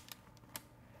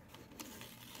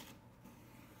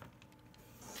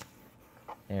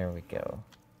 There we go.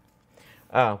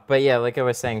 Oh, but yeah, like I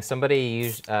was saying,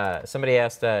 somebody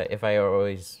asked if I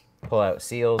always pull out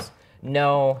seals.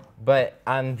 No, but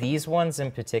on these ones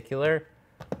in particular,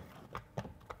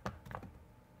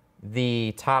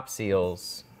 the top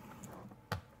seals,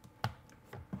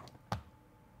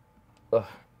 the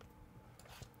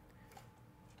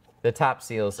top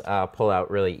seals pull out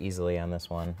really easily on this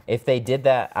one. If they did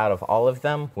that out of all of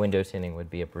them, window tinting would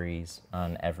be a breeze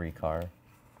on every car.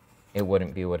 It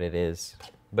wouldn't be what it is.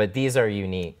 But these are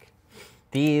unique.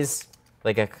 These,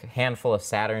 like a handful of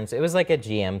Saturns, it was like a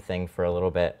GM thing for a little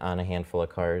bit on a handful of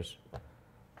cars.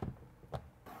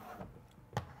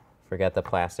 Forgot the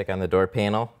plastic on the door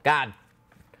panel. God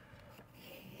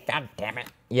damn it.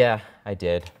 Yeah, I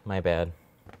did. My bad.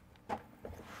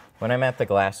 When I'm at the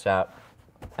glass shop,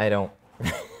 I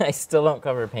still don't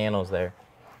cover panels there.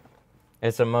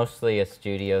 It's mostly a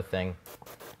studio thing.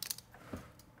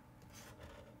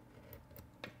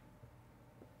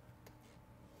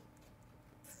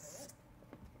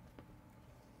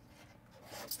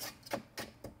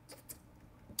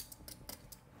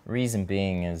 Reason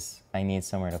being is I need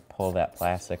somewhere to pull that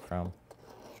plastic from.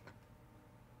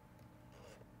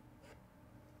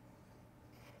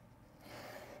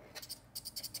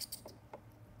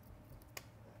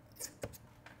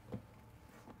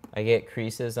 I get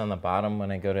creases on the bottom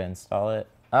when I go to install it.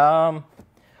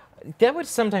 That would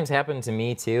sometimes happen to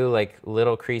me too, like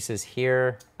little creases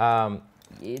here.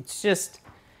 It's just,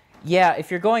 yeah,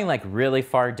 if you're going like really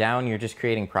far down, you're just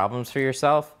creating problems for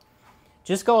yourself.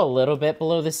 Just go a little bit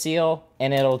below the seal,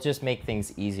 and it'll just make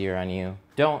things easier on you.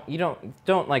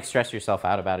 Don't like stress yourself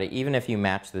out about it. Even if you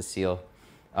match the seal,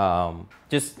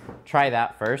 Just try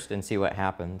that first and see what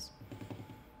happens.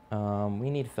 We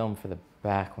need film for the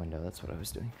back window. That's what I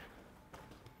was doing.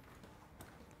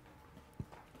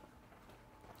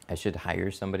 I should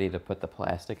hire somebody to put the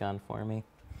plastic on for me.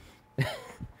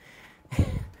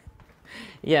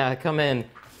 Yeah, come in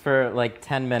for like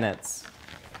 10 minutes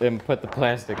and put the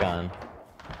plastic on.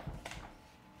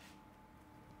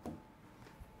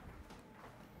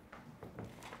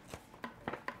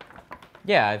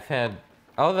 Yeah, I've had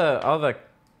all the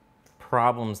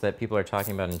problems that people are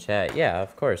talking about in chat. Yeah,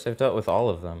 of course, I've dealt with all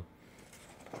of them.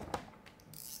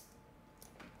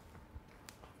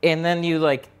 And then you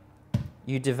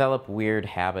develop weird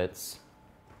habits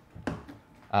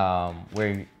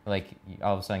where like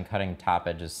all of a sudden cutting top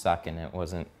edges suck and it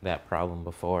wasn't that problem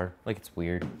before. Like, it's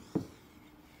weird.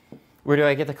 Where do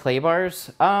I get the clay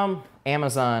bars?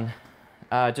 Amazon.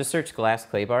 Just search glass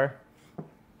clay bar.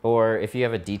 Or if you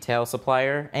have a detail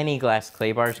supplier, any glass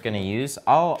clay bar is going to use.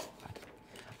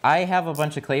 I have a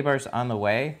bunch of clay bars on the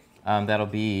way. That'll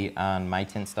be on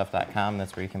mytintstuff.com.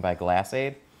 That's where you can buy Glass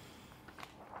Aid.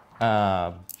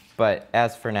 But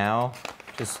as for now,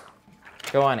 just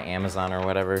go on Amazon or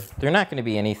whatever. They're not going to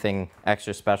be anything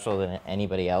extra special than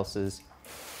anybody else's.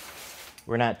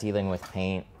 We're not dealing with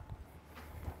paint.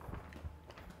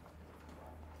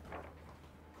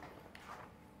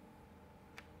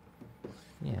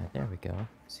 Yeah, there we go.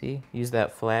 See? Use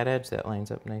that flat edge. That lines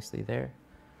up nicely there.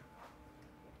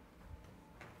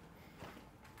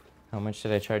 How much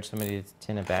should I charge somebody to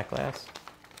tint a back glass?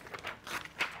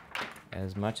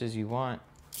 As much as you want.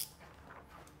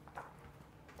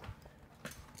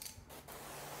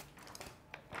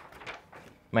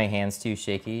 My hand's too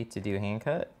shaky to do hand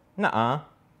cut? Nuh-uh.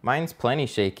 Mine's plenty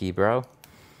shaky, bro.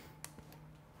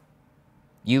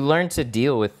 You learn to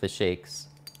deal with the shakes.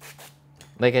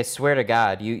 Like, I swear to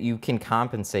God, you can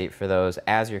compensate for those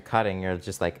as you're cutting. You're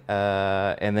just like,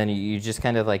 and then you just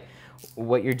kind of like,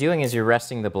 what you're doing is you're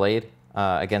resting the blade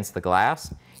against the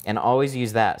glass, and always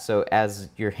use that. So as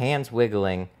your hand's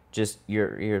wiggling, just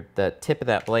the tip of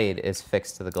that blade is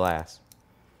fixed to the glass.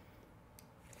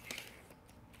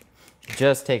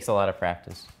 Just takes a lot of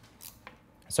practice.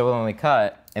 So when we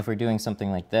cut, if we're doing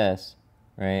something like this,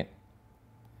 right?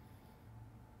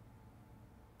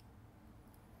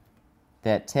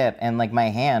 That tip, and like my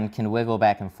hand can wiggle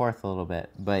back and forth a little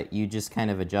bit, but you just kind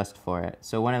of adjust for it.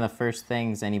 So one of the first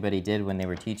things anybody did when they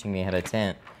were teaching me how to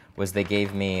tint was they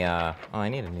gave me, oh, I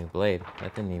need a new blade.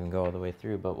 That didn't even go all the way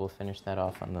through, but we'll finish that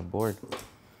off on the board.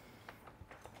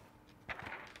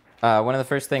 One of the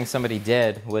first things somebody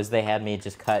did was they had me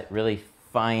just cut really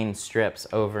fine strips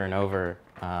over and over,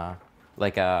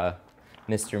 like a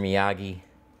Mr. Miyagi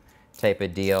type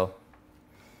of deal.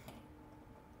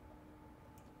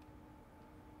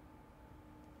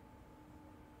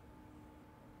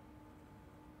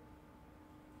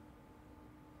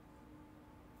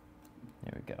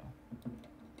 There we go.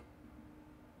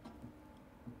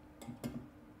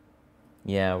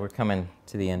 Yeah, we're coming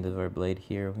to the end of our blade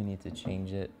here. We need to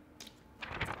change it.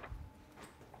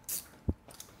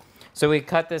 So we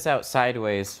cut this out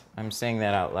sideways. I'm saying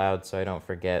that out loud so I don't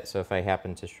forget. So if I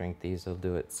happen to shrink these, I'll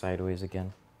do it sideways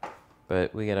again.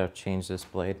 But we gotta change this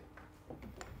blade.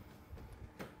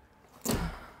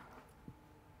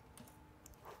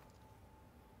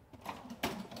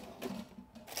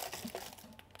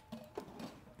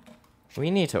 We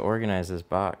need to organize this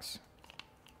box.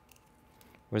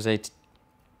 Was I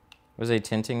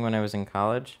tinting when I was in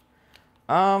college?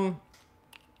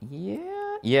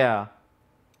 Yeah.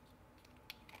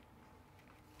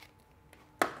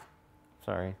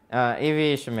 Sorry.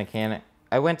 Aviation mechanic.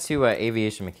 I went to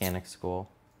aviation mechanics school,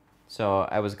 so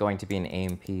I was going to be an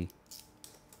A&P.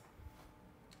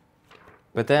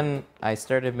 But then I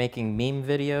started making meme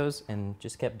videos and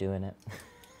just kept doing it.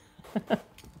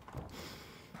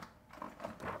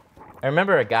 I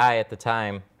remember a guy at the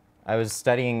time, I was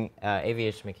studying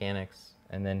aviation mechanics,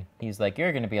 and then he's like,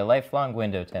 "You're going to be a lifelong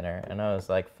window tinter." And I was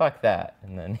like, "Fuck that."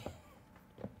 And then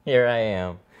here I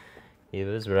am. He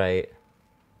was right.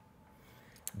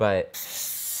 But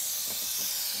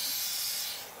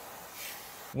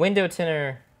window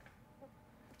tinter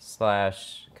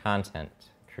 / content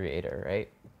creator, right?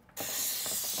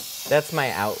 That's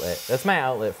my outlet. That's my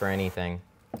outlet for anything.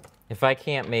 If I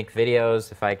can't make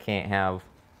videos, if I can't have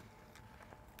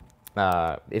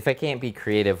if I can't be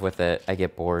creative with it, I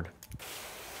get bored.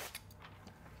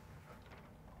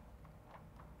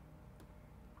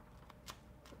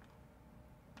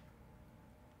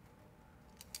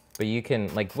 But you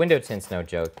can, like, window tint's no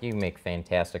joke. You make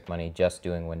fantastic money just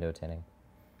doing window tinting.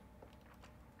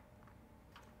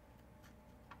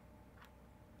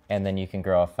 and then you can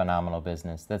grow a phenomenal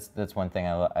business. That's one thing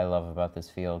I love about this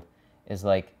field, is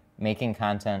like making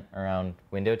content around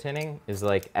window tinting is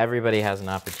like everybody has an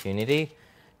opportunity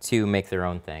to make their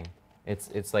own thing.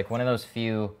 It's like one of those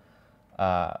few,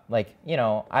 like, you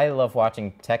know, I love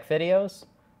watching tech videos,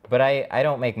 but I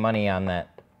don't make money on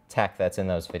that tech that's in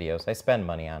those videos. I spend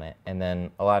money on it, and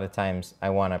then a lot of times I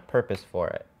want a purpose for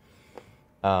it.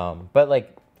 But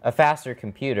like a faster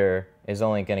computer is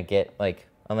only going to get, like,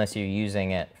 unless you're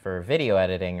using it for video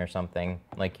editing or something,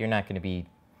 like you're not going to be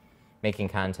making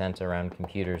content around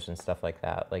computers and stuff like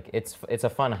that. Like it's a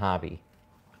fun hobby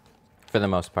for the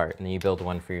most part, and then you build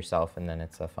one for yourself, and then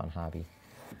it's a fun hobby.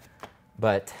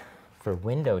 But for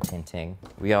window tinting,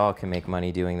 we all can make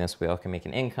money doing this. We all can make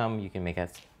an income. You can make a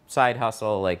side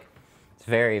hustle. Like it's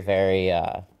very, very,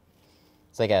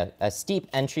 it's like a steep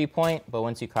entry point, but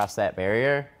once you cross that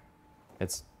barrier,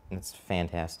 it's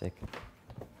fantastic.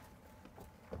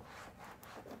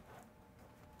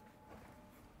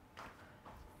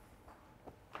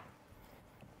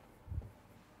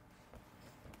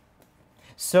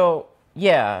 So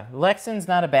yeah, Lexan's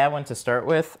not a bad one to start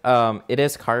with. It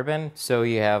is carbon, so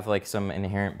you have like some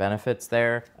inherent benefits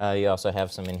there. You also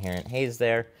have some inherent haze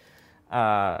there.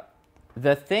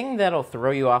 The thing that'll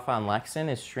throw you off on Lexan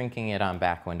is shrinking it on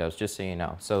back windows, just so you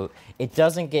know. So it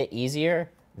doesn't get easier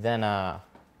than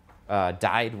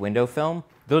dyed window film.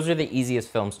 Those are the easiest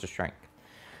films to shrink.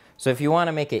 So if you want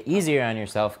to make it easier on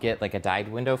yourself, get like a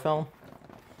dyed window film.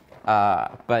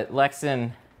 But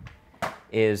Lexan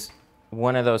is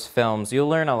one of those films. You'll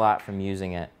learn a lot from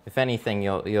using it. If anything,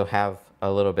 you'll have a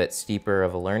little bit steeper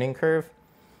of a learning curve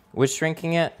with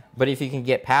shrinking it. But if you can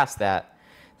get past that,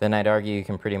 then I'd argue you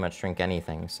can pretty much shrink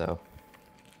anything. So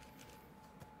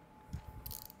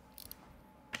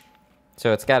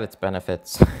it's got its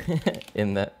benefits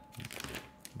in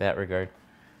that regard.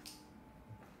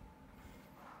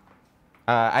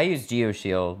 I use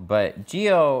GeoShield, but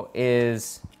Geo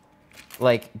is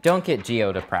like, don't get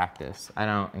Geo to practice. I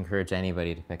don't encourage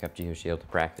anybody to pick up GeoShield to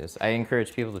practice. I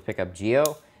encourage people to pick up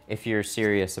Geo if you're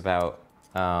serious about,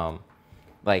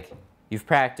 like, you've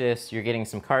practiced, you're getting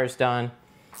some cars done,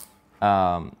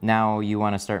 now you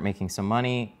want to start making some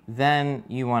money, then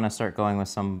you want to start going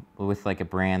with like a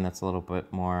brand that's a little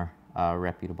bit more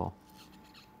reputable.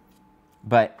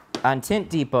 But on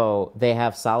Tint Depot, they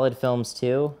have solid films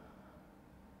too.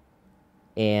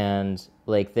 And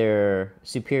like their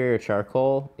Superior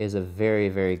Charcoal is a very,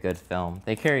 very good film.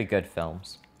 They carry good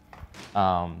films.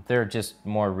 They're just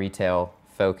more retail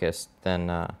focused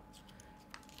than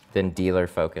dealer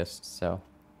focused. So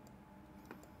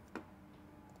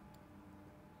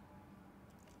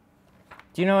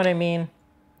do you know what I mean?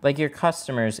 Like your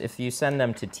customers, if you send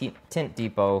them to Tint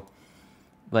Depot,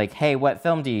 like, hey, what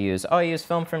film do you use? Oh, I use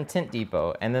film from Tint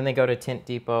Depot. And then they go to Tint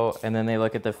Depot and then they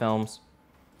look at the films.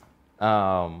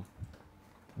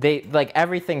 They like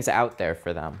everything's out there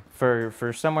for them.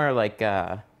 For somewhere like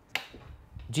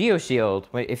GeoShield,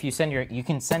 if you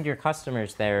can send your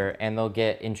customers there and they'll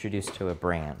get introduced to a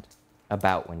brand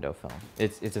about window film.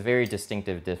 It's a very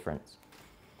distinctive difference.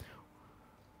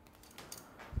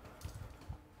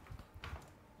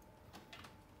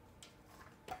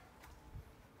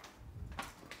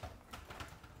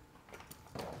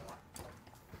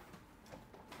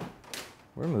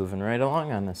 We're moving right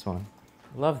along on this one.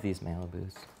 Love these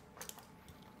Malibus.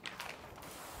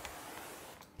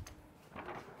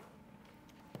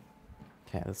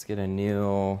 Okay, let's get a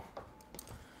new...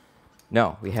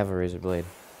 No, we have a razor blade.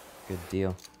 Good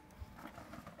deal.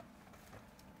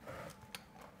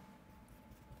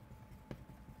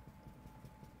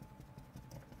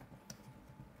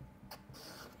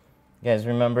 You guys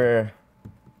remember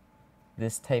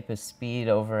this type of speed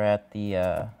over at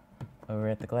the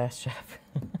glass shop?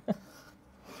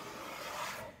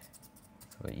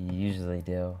 What you usually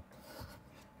do.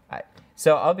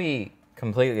 So I'll be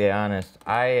completely honest.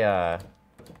 I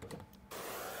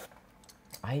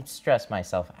stressed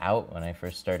myself out when I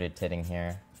first started tinting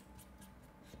here.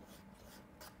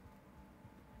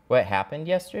 What happened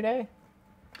yesterday?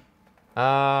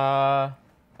 I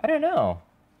don't know.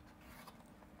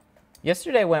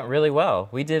 Yesterday went really well.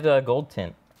 We did a gold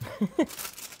tint.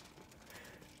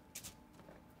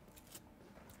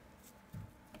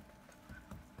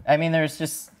 I mean, there's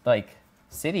just like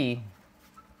city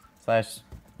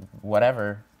 /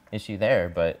 whatever issue there,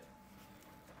 but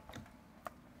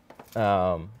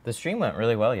the stream went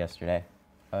really well yesterday.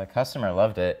 A customer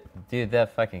loved it. Dude,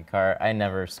 that fucking car, I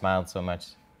never smiled so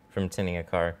much from tinting a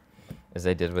car as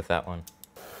I did with that one.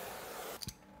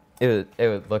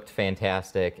 It looked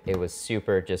fantastic. It was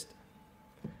super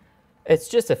it's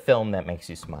just a film that makes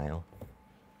you smile.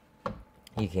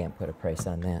 You can't put a price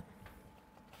on that.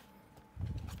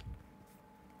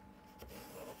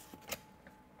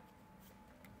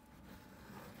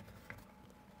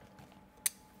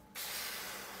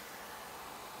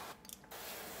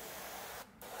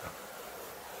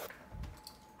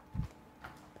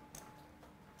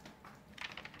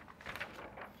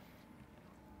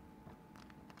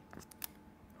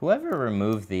 Whoever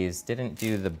removed these didn't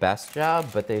do the best job,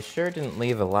 but they sure didn't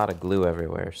leave a lot of glue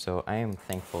everywhere, so I am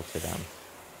thankful to them.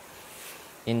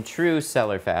 In true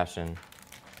seller fashion.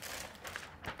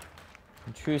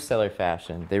 In true seller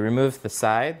fashion. They removed the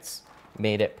sides,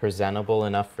 made it presentable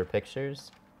enough for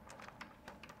pictures.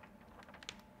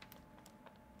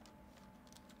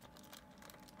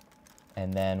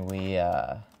 And then we,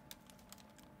 I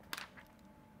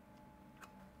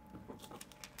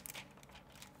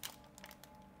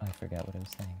forgot what I was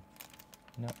saying.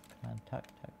 Nope, come on, talk.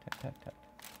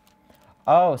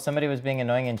 Oh, somebody was being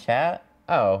annoying in chat?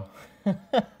 Oh.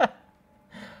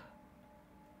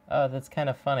 Oh, that's kind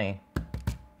of funny.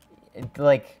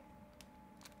 Like,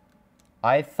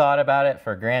 I thought about it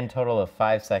for a grand total of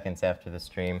 5 seconds after the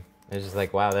stream. It was just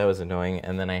like, wow, that was annoying,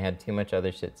 and then I had too much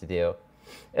other shit to do.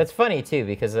 It's funny, too,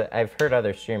 because I've heard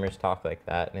other streamers talk like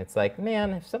that, and it's like,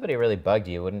 man, if somebody really bugged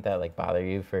you, wouldn't that, like, bother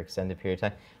you for an extended period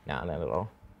of time? No, not at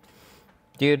all.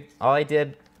 Dude, all I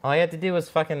had to do was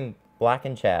fucking block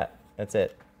and chat. That's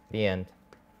it. The end.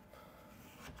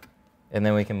 And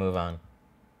then we can move on.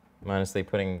 I'm honestly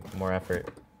putting more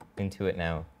effort into it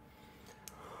now.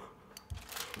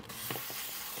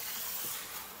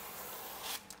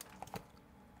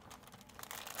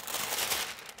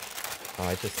 Oh,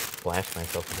 I just splashed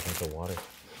myself with a bunch of water.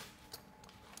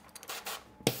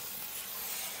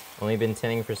 Only been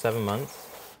tinting for 7 months.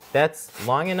 That's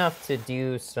long enough to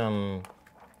do some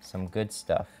good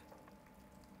stuff.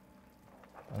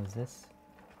 What is this?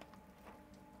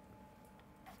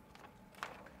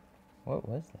 What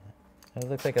was that? That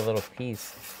looked like a little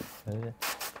piece. What is it?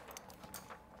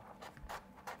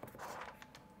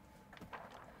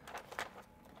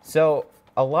 So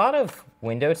a lot of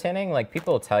window tinting, like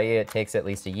people tell you it takes at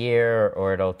least a year,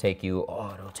 or it'll take you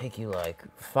like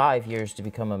 5 years to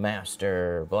become a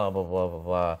master, blah, blah, blah,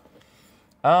 blah,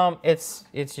 blah. It's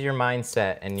your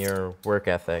mindset and your work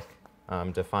ethic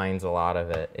defines a lot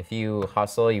of it. If you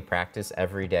hustle, you practice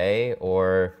every day,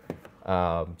 or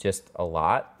just a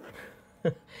lot,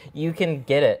 you can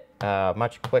get it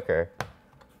much quicker.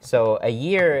 So a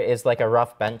year is like a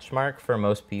rough benchmark for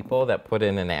most people that put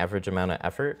in an average amount of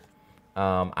effort.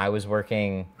 I was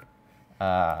working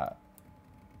 6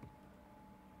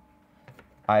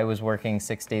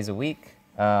 days a week.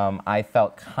 I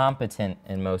felt competent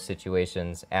in most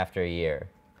situations after a year.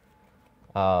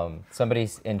 Somebody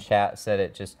in chat said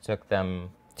it just took them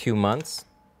 2 months.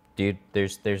 Dude,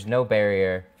 there's no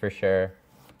barrier for sure.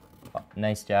 Oh,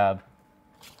 nice job.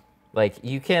 Like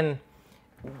you can,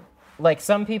 like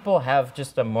some people have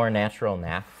just a more natural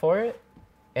knack for it,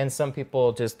 and some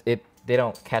people just they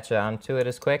don't catch on to it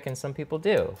as quick, and some people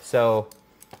do. So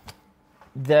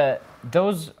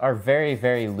those are very,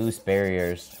 very loose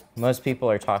barriers. Most people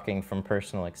are talking from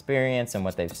personal experience and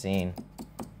what they've seen.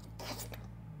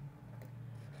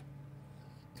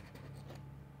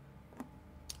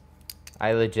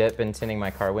 I legit been tinting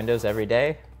my car windows every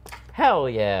day. Hell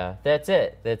yeah, that's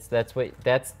it. That's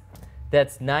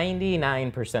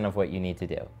 99% of what you need to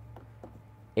do.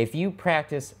 If you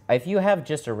have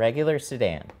just a regular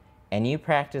sedan and you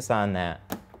practice on that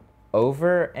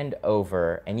over and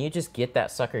over and you just get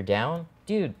that sucker down,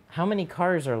 dude, how many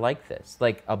cars are like this?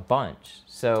 Like a bunch.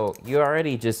 So you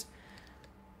already just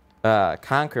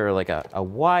conquer like a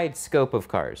wide scope of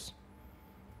cars.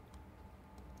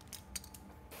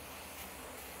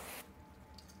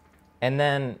 And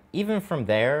then even from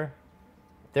there,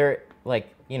 they're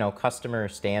like, you know, customer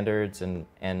standards and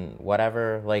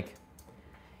whatever. Like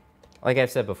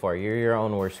I've said before, you're your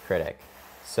own worst critic.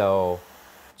 So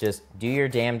just do your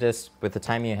damnedest with the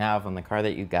time you have on the car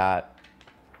that you got.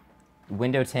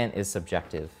 Window tint is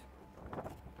subjective.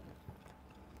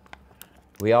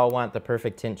 We all want the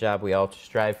perfect tint job. We all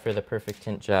strive for the perfect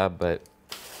tint job, but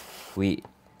we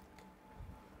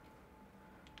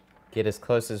get as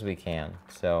close as we can.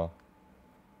 So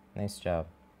nice job.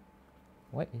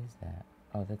 What is that?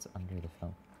 Oh, that's under the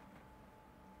film.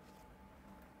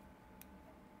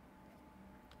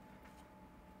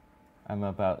 I'm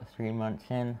about 3 months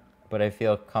in, but I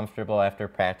feel comfortable after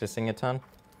practicing a ton.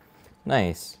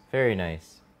 Nice, very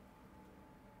nice.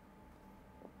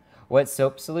 What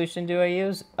soap solution do I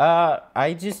use?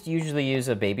 I just usually use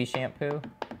a baby shampoo,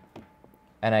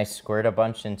 and I squirt a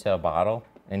bunch into a bottle,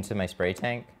 into my spray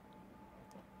tank.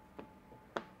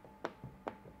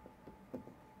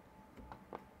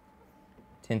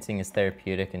 tinting is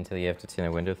therapeutic until you have to tint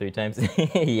a window 3 times.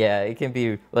 Yeah, it can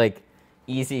be like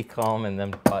easy, calm, and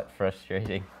then but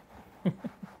frustrating.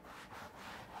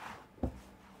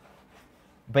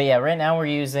 But yeah, right now we're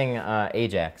using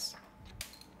Ajax.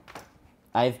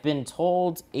 I've been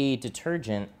told a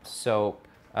detergent soap,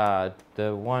 the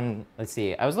one, let's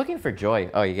see, I was looking for Joy.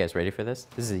 Oh, you guys ready for this?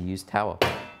 This is a used towel.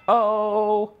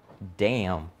 Oh,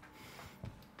 damn.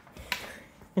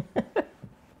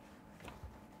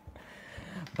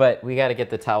 But we got to get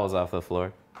the towels off the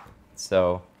floor.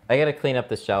 So I got to clean up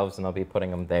the shelves and I'll be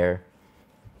putting them there.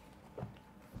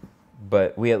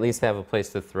 But we at least have a place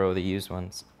to throw the used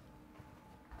ones.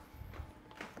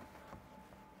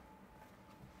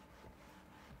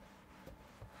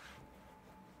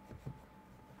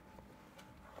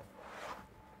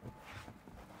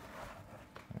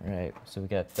 All right, so we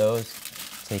got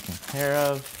those taken care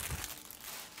of.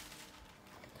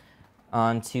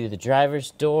 Onto the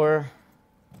driver's door.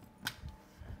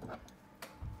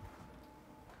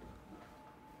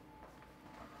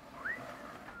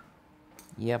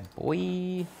 Yeah,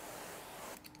 boy.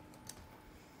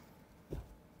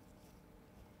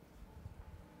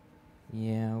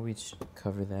 Yeah, we should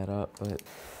cover that up, but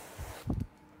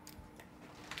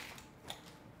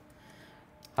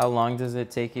how long does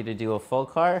it take you to do a full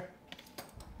car?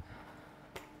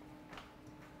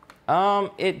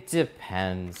 It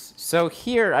depends. So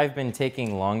here I've been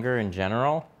taking longer in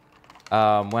general.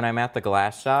 When I'm at the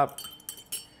glass shop,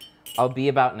 I'll be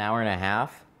about an hour and a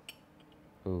half.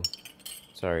 Ooh,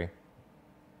 sorry.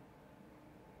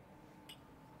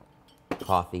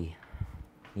 Coffee.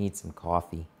 Need some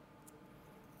coffee.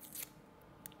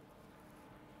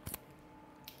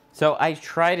 So I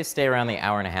try to stay around the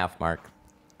hour and a half mark.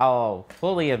 I'll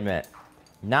fully admit,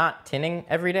 not tinting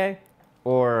every day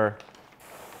or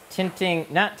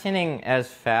not tinting as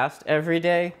fast every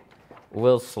day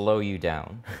will slow you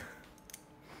down.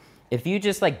 If you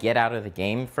just like get out of the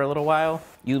game for a little while,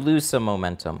 you lose some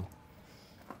momentum.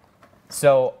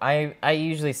 So I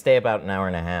usually stay about an hour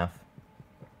and a half.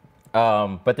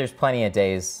 But there's plenty of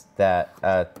days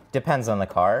that depends on the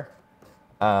car,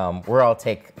 where I'll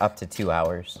take up to 2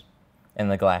 hours. And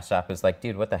the glass shop is like,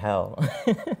 dude, what the hell?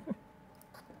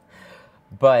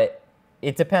 But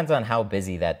it depends on how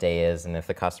busy that day is and if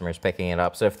the customer's picking it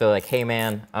up. So if they're like, hey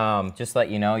man, just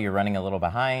let you know you're running a little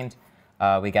behind.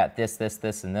 We got this,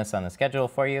 and this on the schedule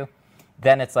for you.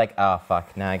 Then it's like, oh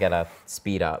fuck, now I gotta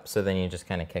speed up. So then you just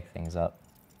kind of kick things up.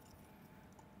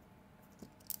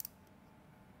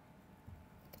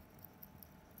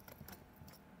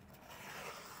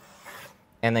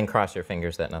 And then cross your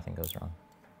fingers that nothing goes wrong.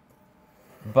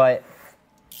 But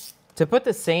to put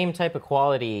the same type of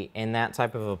quality in that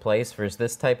type of a place versus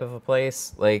this type of a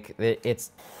place, like it's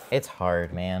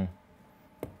hard, man.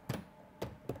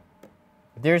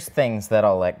 There's things that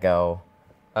I'll let go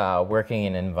working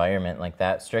in an environment like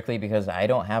that strictly because I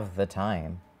don't have the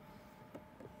time.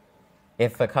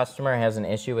 If a customer has an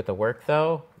issue with the work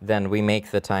though, then we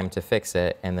make the time to fix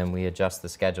it and then we adjust the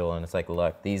schedule and it's like,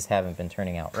 look, these haven't been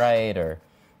turning out right, or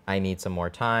I need some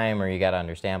more time, or you gotta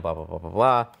understand, blah, blah, blah, blah,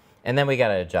 blah. And then we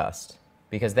gotta adjust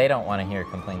because they don't wanna hear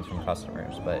complaints from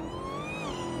customers, but.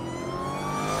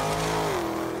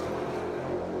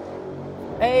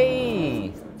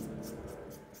 Hey!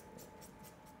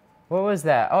 What was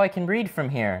that? Oh, I can read from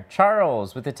here.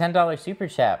 Charles with the $10 super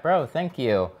chat. Bro, thank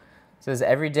you. It says,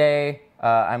 every day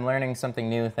I'm learning something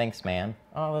new. Thanks, man.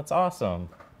 Oh, that's awesome.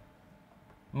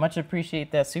 Much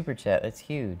appreciate that super chat. That's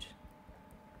huge.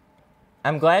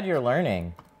 I'm glad you're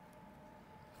learning.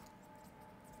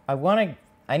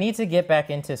 I need to get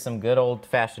back into some good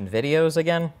old-fashioned videos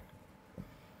again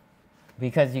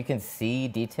because you can see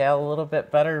detail a little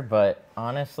bit better, but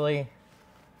honestly,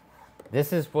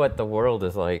 this is what the world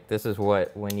is like. This is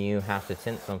what, when you have to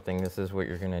tint something, this is what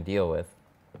you're gonna deal with.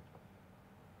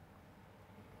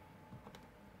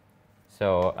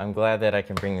 So I'm glad that I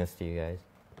can bring this to you guys.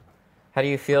 How do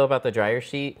you feel about the dryer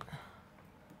sheet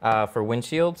for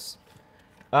windshields?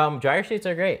 Dryer sheets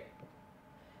are great.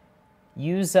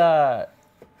 Use,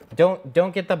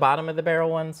 don't get the bottom of the barrel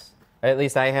ones. At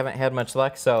least I haven't had much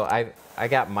luck, so I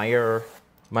got Meyer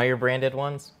branded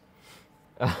ones.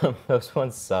 Those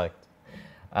ones sucked.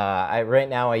 Right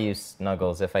now I use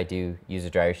Snuggles if I do use a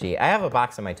dryer sheet. I have a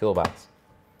box in my toolbox.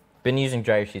 Been using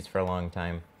dryer sheets for a long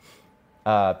time.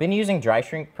 Been using dry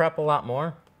shrink prep a lot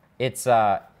more.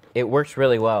 It works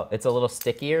really well. It's a little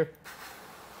stickier,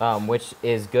 which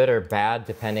is good or bad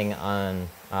depending on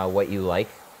what you like.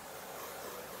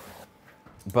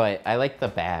 But I like the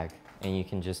bag, and you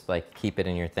can just like keep it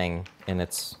in your thing, and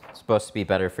it's supposed to be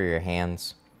better for your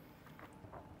hands.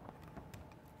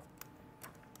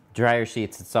 dryer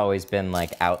sheets, it's always been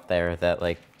like out there that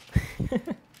like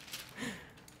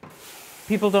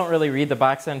people don't really read the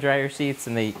box on dryer sheets,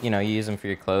 and they, you know, you use them for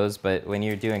your clothes, but when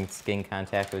you're doing skin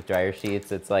contact with dryer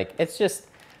sheets, it's like, it's just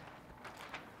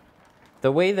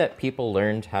the way that people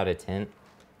learned how to tint.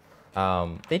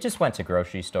 They just went to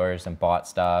grocery stores and bought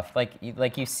stuff. Like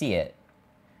you see it.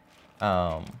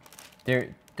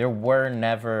 There were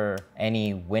never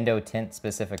any window tint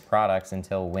specific products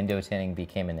until window tinting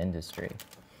became an industry.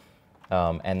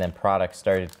 And then products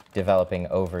started developing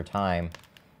over time,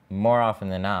 more often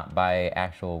than not, by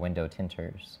actual window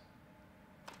tinters.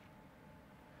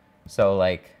 So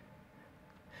like,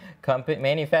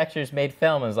 manufacturers made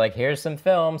film and was like, here's some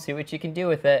film, see what you can do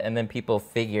with it. And then people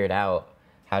figured out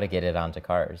how to get it onto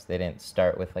cars. They didn't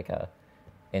start with like a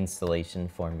installation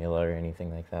formula or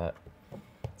anything like that.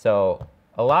 So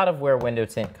a lot of where window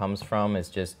tint comes from is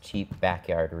just cheap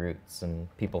backyard roots and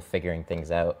people figuring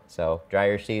things out. So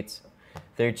dryer sheets,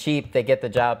 they're cheap, they get the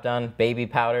job done. Baby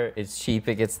powder is cheap,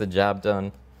 it gets the job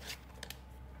done.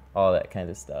 All that kind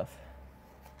of stuff.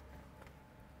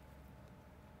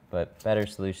 But better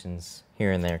solutions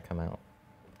here and there come out.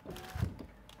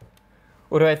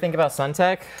 What do I think about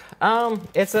Suntech?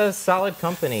 It's a solid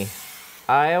company.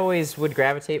 I always would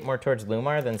gravitate more towards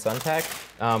Lumar than Suntech,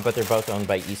 but they're both owned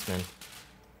by Eastman.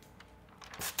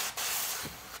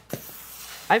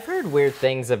 I've heard weird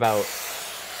things about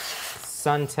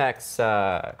Suntech's,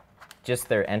 just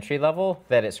their entry level,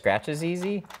 that it scratches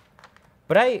easy.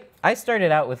 But I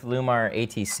started out with Lumar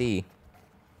ATC,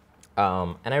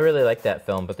 and I really like that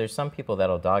film, but there's some people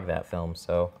that'll dog that film,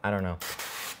 so I don't know.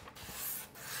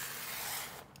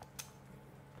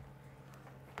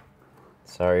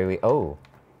 Sorry, ooh,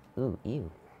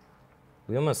 ew.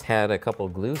 We almost had a couple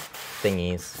glue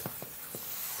thingies.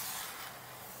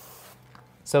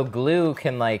 So glue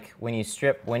can, like, when you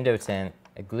strip window tint,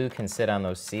 glue can sit on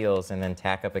those seals and then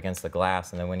tack up against the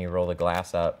glass, and then when you roll the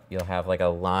glass up, you'll have like a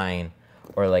line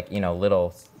or like, you know,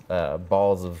 little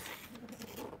balls of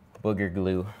booger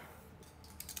glue.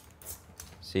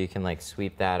 So you can like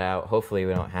sweep that out. Hopefully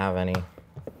we don't have any.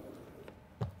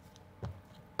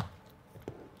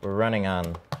 We're running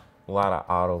on a lot of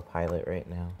autopilot right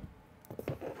now.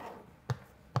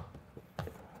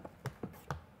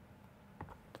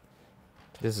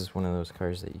 This is one of those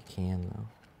cars that you can, though.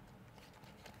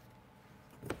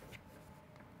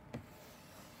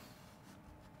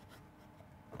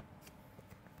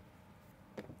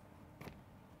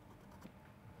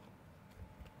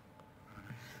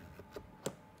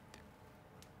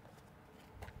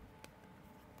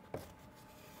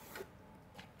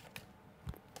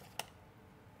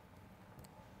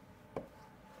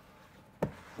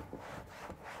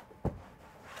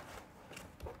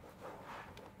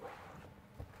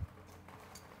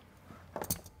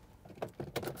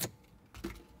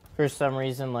 For some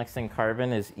reason, Lexington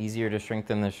carbon is easier to shrink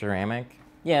than the ceramic.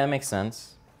 Yeah, that makes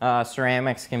sense.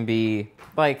 Ceramics can be,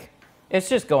 like, it's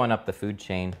just going up the food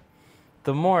chain.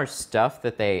 The more stuff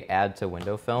that they add to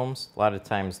window films, a lot of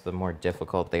times the more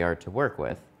difficult they are to work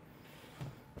with.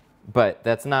 But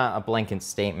that's not a blanket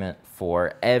statement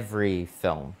for every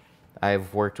film.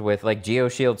 I've worked with, like,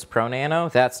 GeoShield's Pro Nano.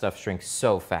 That stuff shrinks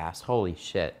so fast. Holy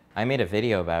shit. I made a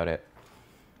video about it.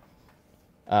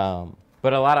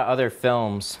 But a lot of other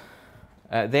films,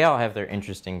 they all have their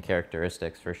interesting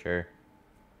characteristics for sure.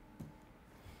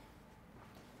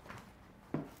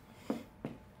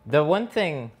 The one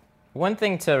thing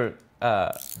to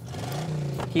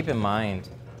keep in mind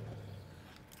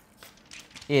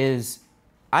is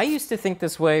I used to think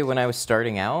this way when I was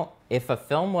starting out. If a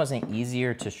film wasn't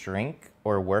easier to shrink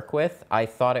or work with, I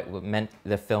thought it meant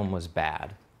the film was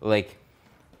bad. Like,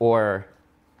 or,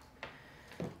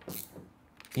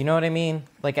 you know what I mean?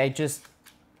 Like,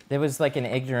 there was like an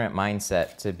ignorant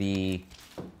mindset to be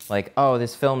like, oh,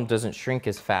 this film doesn't shrink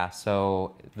as fast,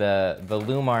 so the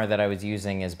Lumar that I was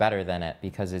using is better than it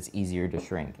because it's easier to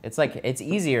shrink. It's like, it's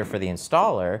easier for the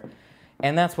installer,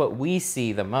 and that's what we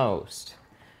see the most.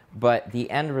 But the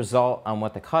end result on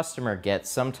what the customer gets,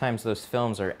 sometimes those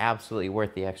films are absolutely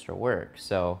worth the extra work.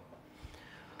 So,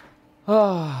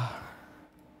 oh.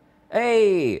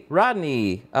 Hey,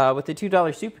 Rodney, with the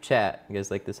 $2 super chat. You guys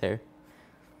like this hair?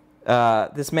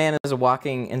 This man is a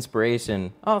walking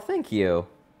inspiration. Oh, thank you.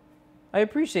 I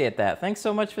appreciate that. Thanks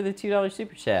so much for the $2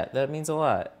 super chat. That means a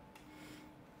lot.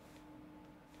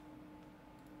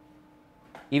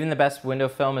 Even the best window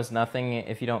film is nothing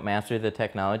if you don't master the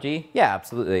technology. Yeah,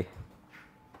 absolutely.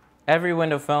 Every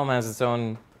window film has its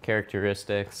own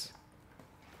characteristics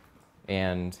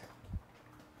and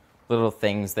little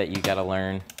things that you gotta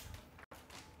learn.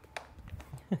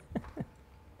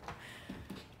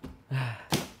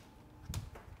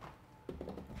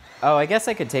 Oh, I guess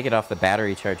I could take it off the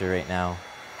battery charger right now.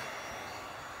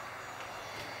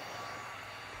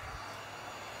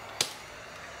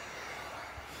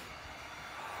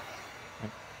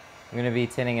 I'm gonna be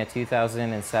tinting a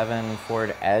 2007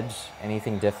 Ford Edge.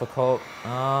 Anything difficult?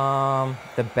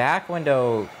 The back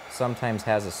window sometimes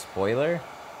has a spoiler.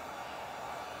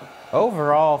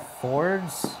 Overall,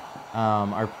 Fords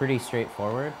are pretty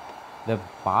straightforward. The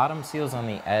bottom seals on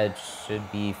the edge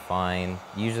should be fine.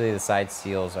 Usually the side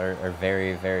seals are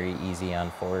very, very easy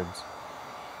on Fords.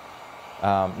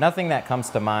 Nothing that comes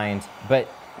to mind, but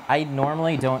I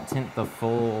normally don't tint the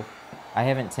full, I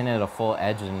haven't tinted a full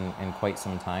edge in quite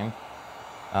some time.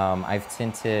 I've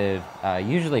tinted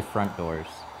usually front doors.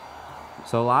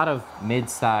 So a lot of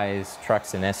mid-size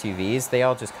trucks and SUVs, they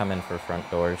all just come in for front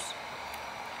doors.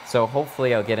 So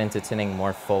hopefully I'll get into tinting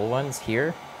more full ones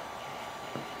here.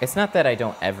 It's not that I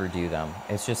don't ever do them.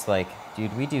 It's just like,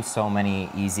 dude, we do so many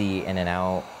easy in and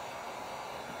out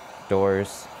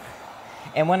doors.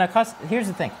 And when here's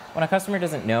the thing, when a customer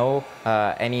doesn't know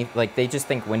like they just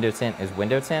think window tint is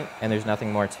window tint and there's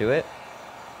nothing more to it.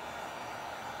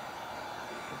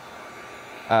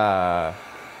 There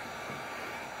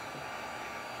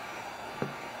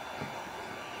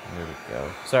we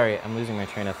go. Sorry, I'm losing my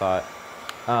train of thought.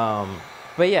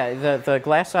 But yeah, the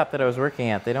glass shop that I was working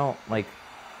at, they don't like,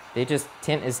 they just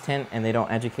tint is tint and they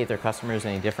don't educate their customers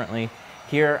any differently.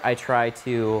 Here I try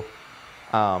to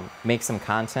make some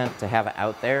content to have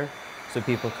out there so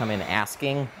people come in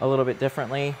asking a little bit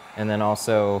differently, and then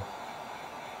also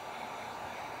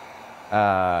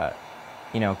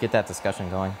you know, get that discussion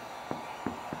going.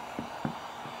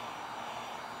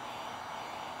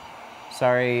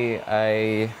 Sorry,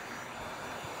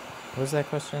 what was that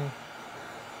question?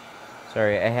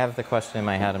 Sorry, I have the question in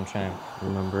my head. I'm trying to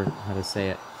remember how to say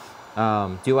it.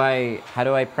 How do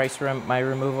I price my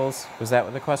removals? Was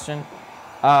that the question?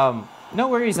 No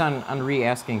worries on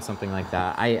re-asking something like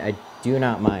that. I do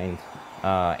not mind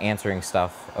answering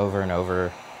stuff over and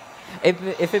over.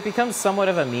 If it becomes somewhat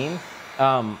of a meme,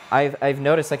 I've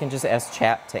noticed I can just ask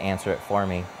chat to answer it for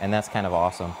me, and that's kind of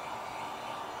awesome.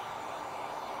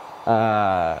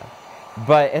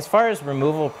 But as far as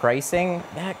removal pricing,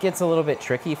 that gets a little bit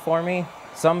tricky for me.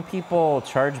 Some people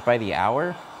charge by the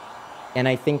hour, and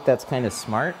I think that's kind of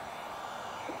smart.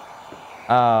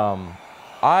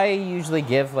 I usually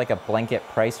give like a blanket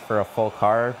price for a full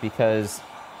car because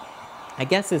I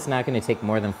guess it's not going to take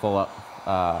more than 2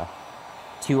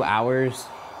 hours.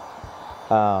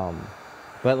 But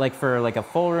like for like a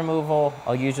full removal,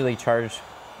 I'll usually charge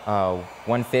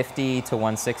 $150 to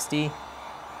 $160.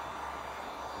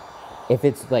 If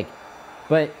it's like,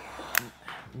 but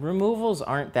removals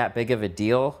aren't that big of a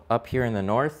deal up here in the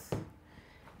north.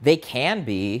 They can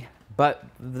be, but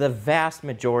the vast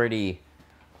majority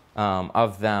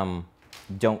of them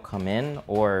don't come in,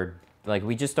 or like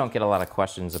we just don't get a lot of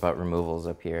questions about removals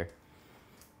up here.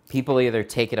 People either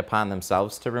take it upon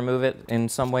themselves to remove it in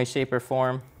some way, shape, or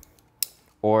form,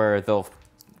 or they'll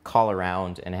call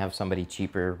around and have somebody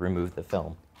cheaper remove the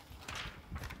film.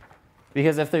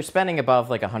 Because if they're spending above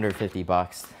like 150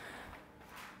 bucks,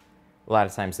 a lot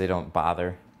of times they don't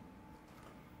bother.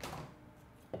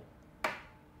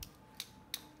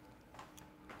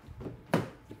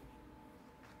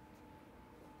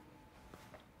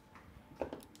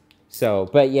 So,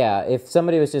 but yeah, if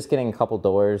somebody was just getting a couple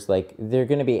doors, like they're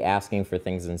going to be asking for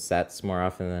things in sets more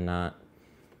often than not.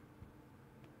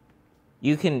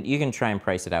 You can try and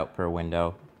price it out per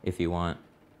window if you want.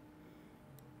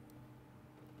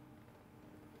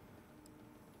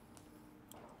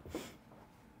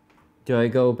 Do I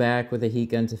go back with a heat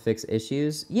gun to fix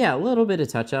issues? Yeah, a little bit of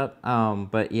touch up,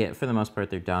 but yeah, for the most part,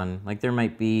 they're done. Like there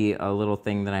might be a little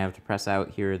thing that I have to press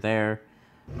out here or there,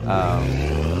 but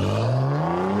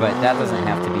that doesn't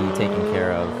have to be taken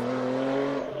care of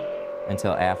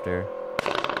until after.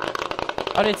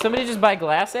 Oh, did somebody just buy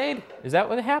Glass Aid? Is that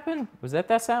what happened? Was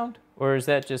that sound? Or is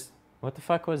that just, what the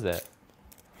fuck was that?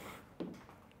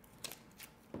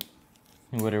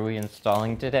 What are we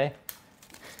installing today?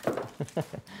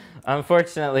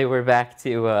 Unfortunately, we're back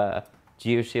to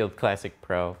GeoShield Classic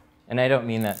Pro. And I don't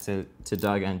mean that to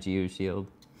dog on GeoShield.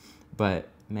 But,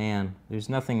 man, there's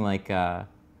nothing like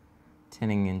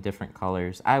tinting in different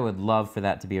colors. I would love for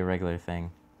that to be a regular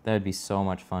thing. That would be so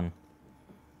much fun.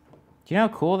 Do you know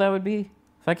how cool that would be?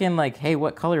 Fucking like, hey,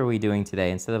 what color are we doing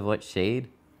today instead of what shade?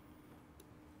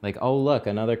 Like, oh, look,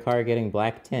 another car getting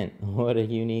black tint. What a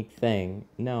unique thing.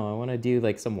 No, I want to do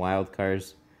like some wild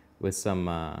cars with some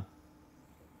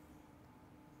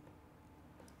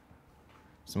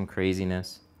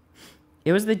craziness.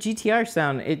 It was the GTR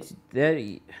sound. I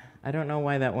don't know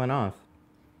why that went off.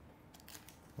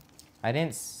 I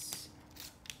didn't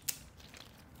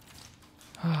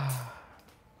I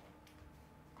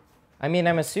mean,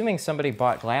 I'm assuming somebody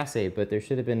bought Glass Aid, but there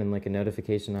should have been like a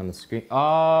notification on the screen.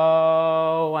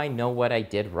 Oh, I know what I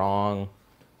did wrong.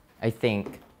 I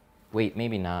think. Wait,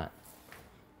 maybe not.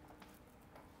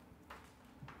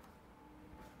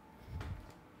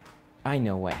 I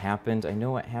know what happened. I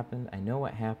know what happened. I know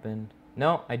what happened.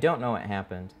 No, I don't know what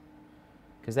happened.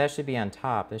 Because that should be on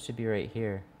top. That should be right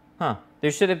here. Huh.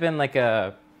 There should have been like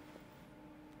a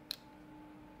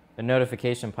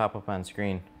notification pop up on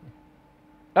screen.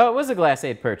 Oh, it was a Glass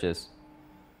Aid purchase.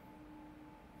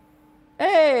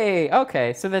 Hey,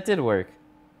 okay, so that did work.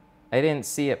 I didn't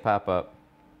see it pop up.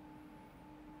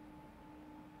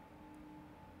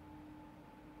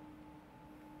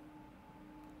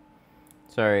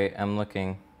 Sorry, I'm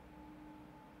looking.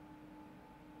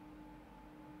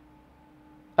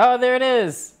 Oh, there it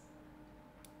is.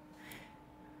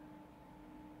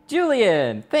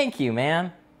 Julian, thank you,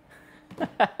 man.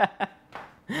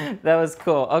 That was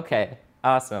cool. Okay,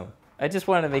 awesome. I just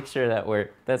wanted to make sure that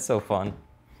worked. That's so fun.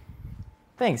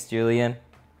 Thanks, Julian.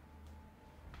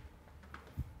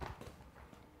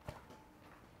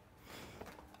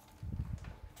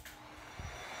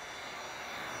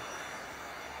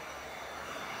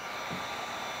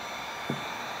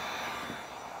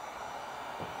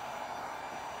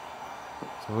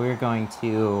 So we're going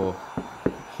to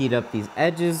heat up these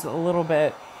edges a little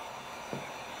bit.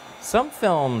 Some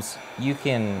films you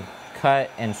can cut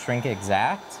and shrink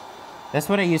exact. That's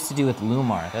what I used to do with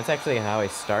Lumar. That's actually how I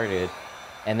started.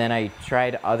 And then I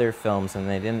tried other films and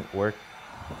they didn't work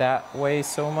that way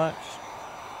so much.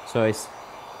 So I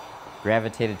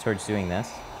gravitated towards doing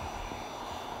this.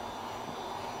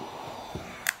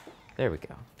 There we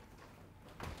go.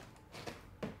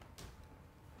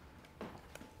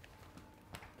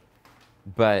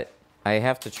 But I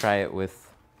have to try it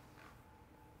with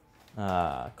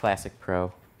Classic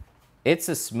Pro. It's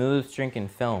a smooth shrinking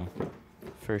film,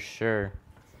 for sure.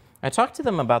 I talked to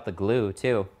them about the glue,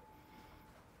 too.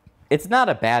 It's not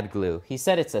a bad glue. He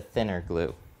said it's a thinner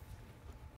glue.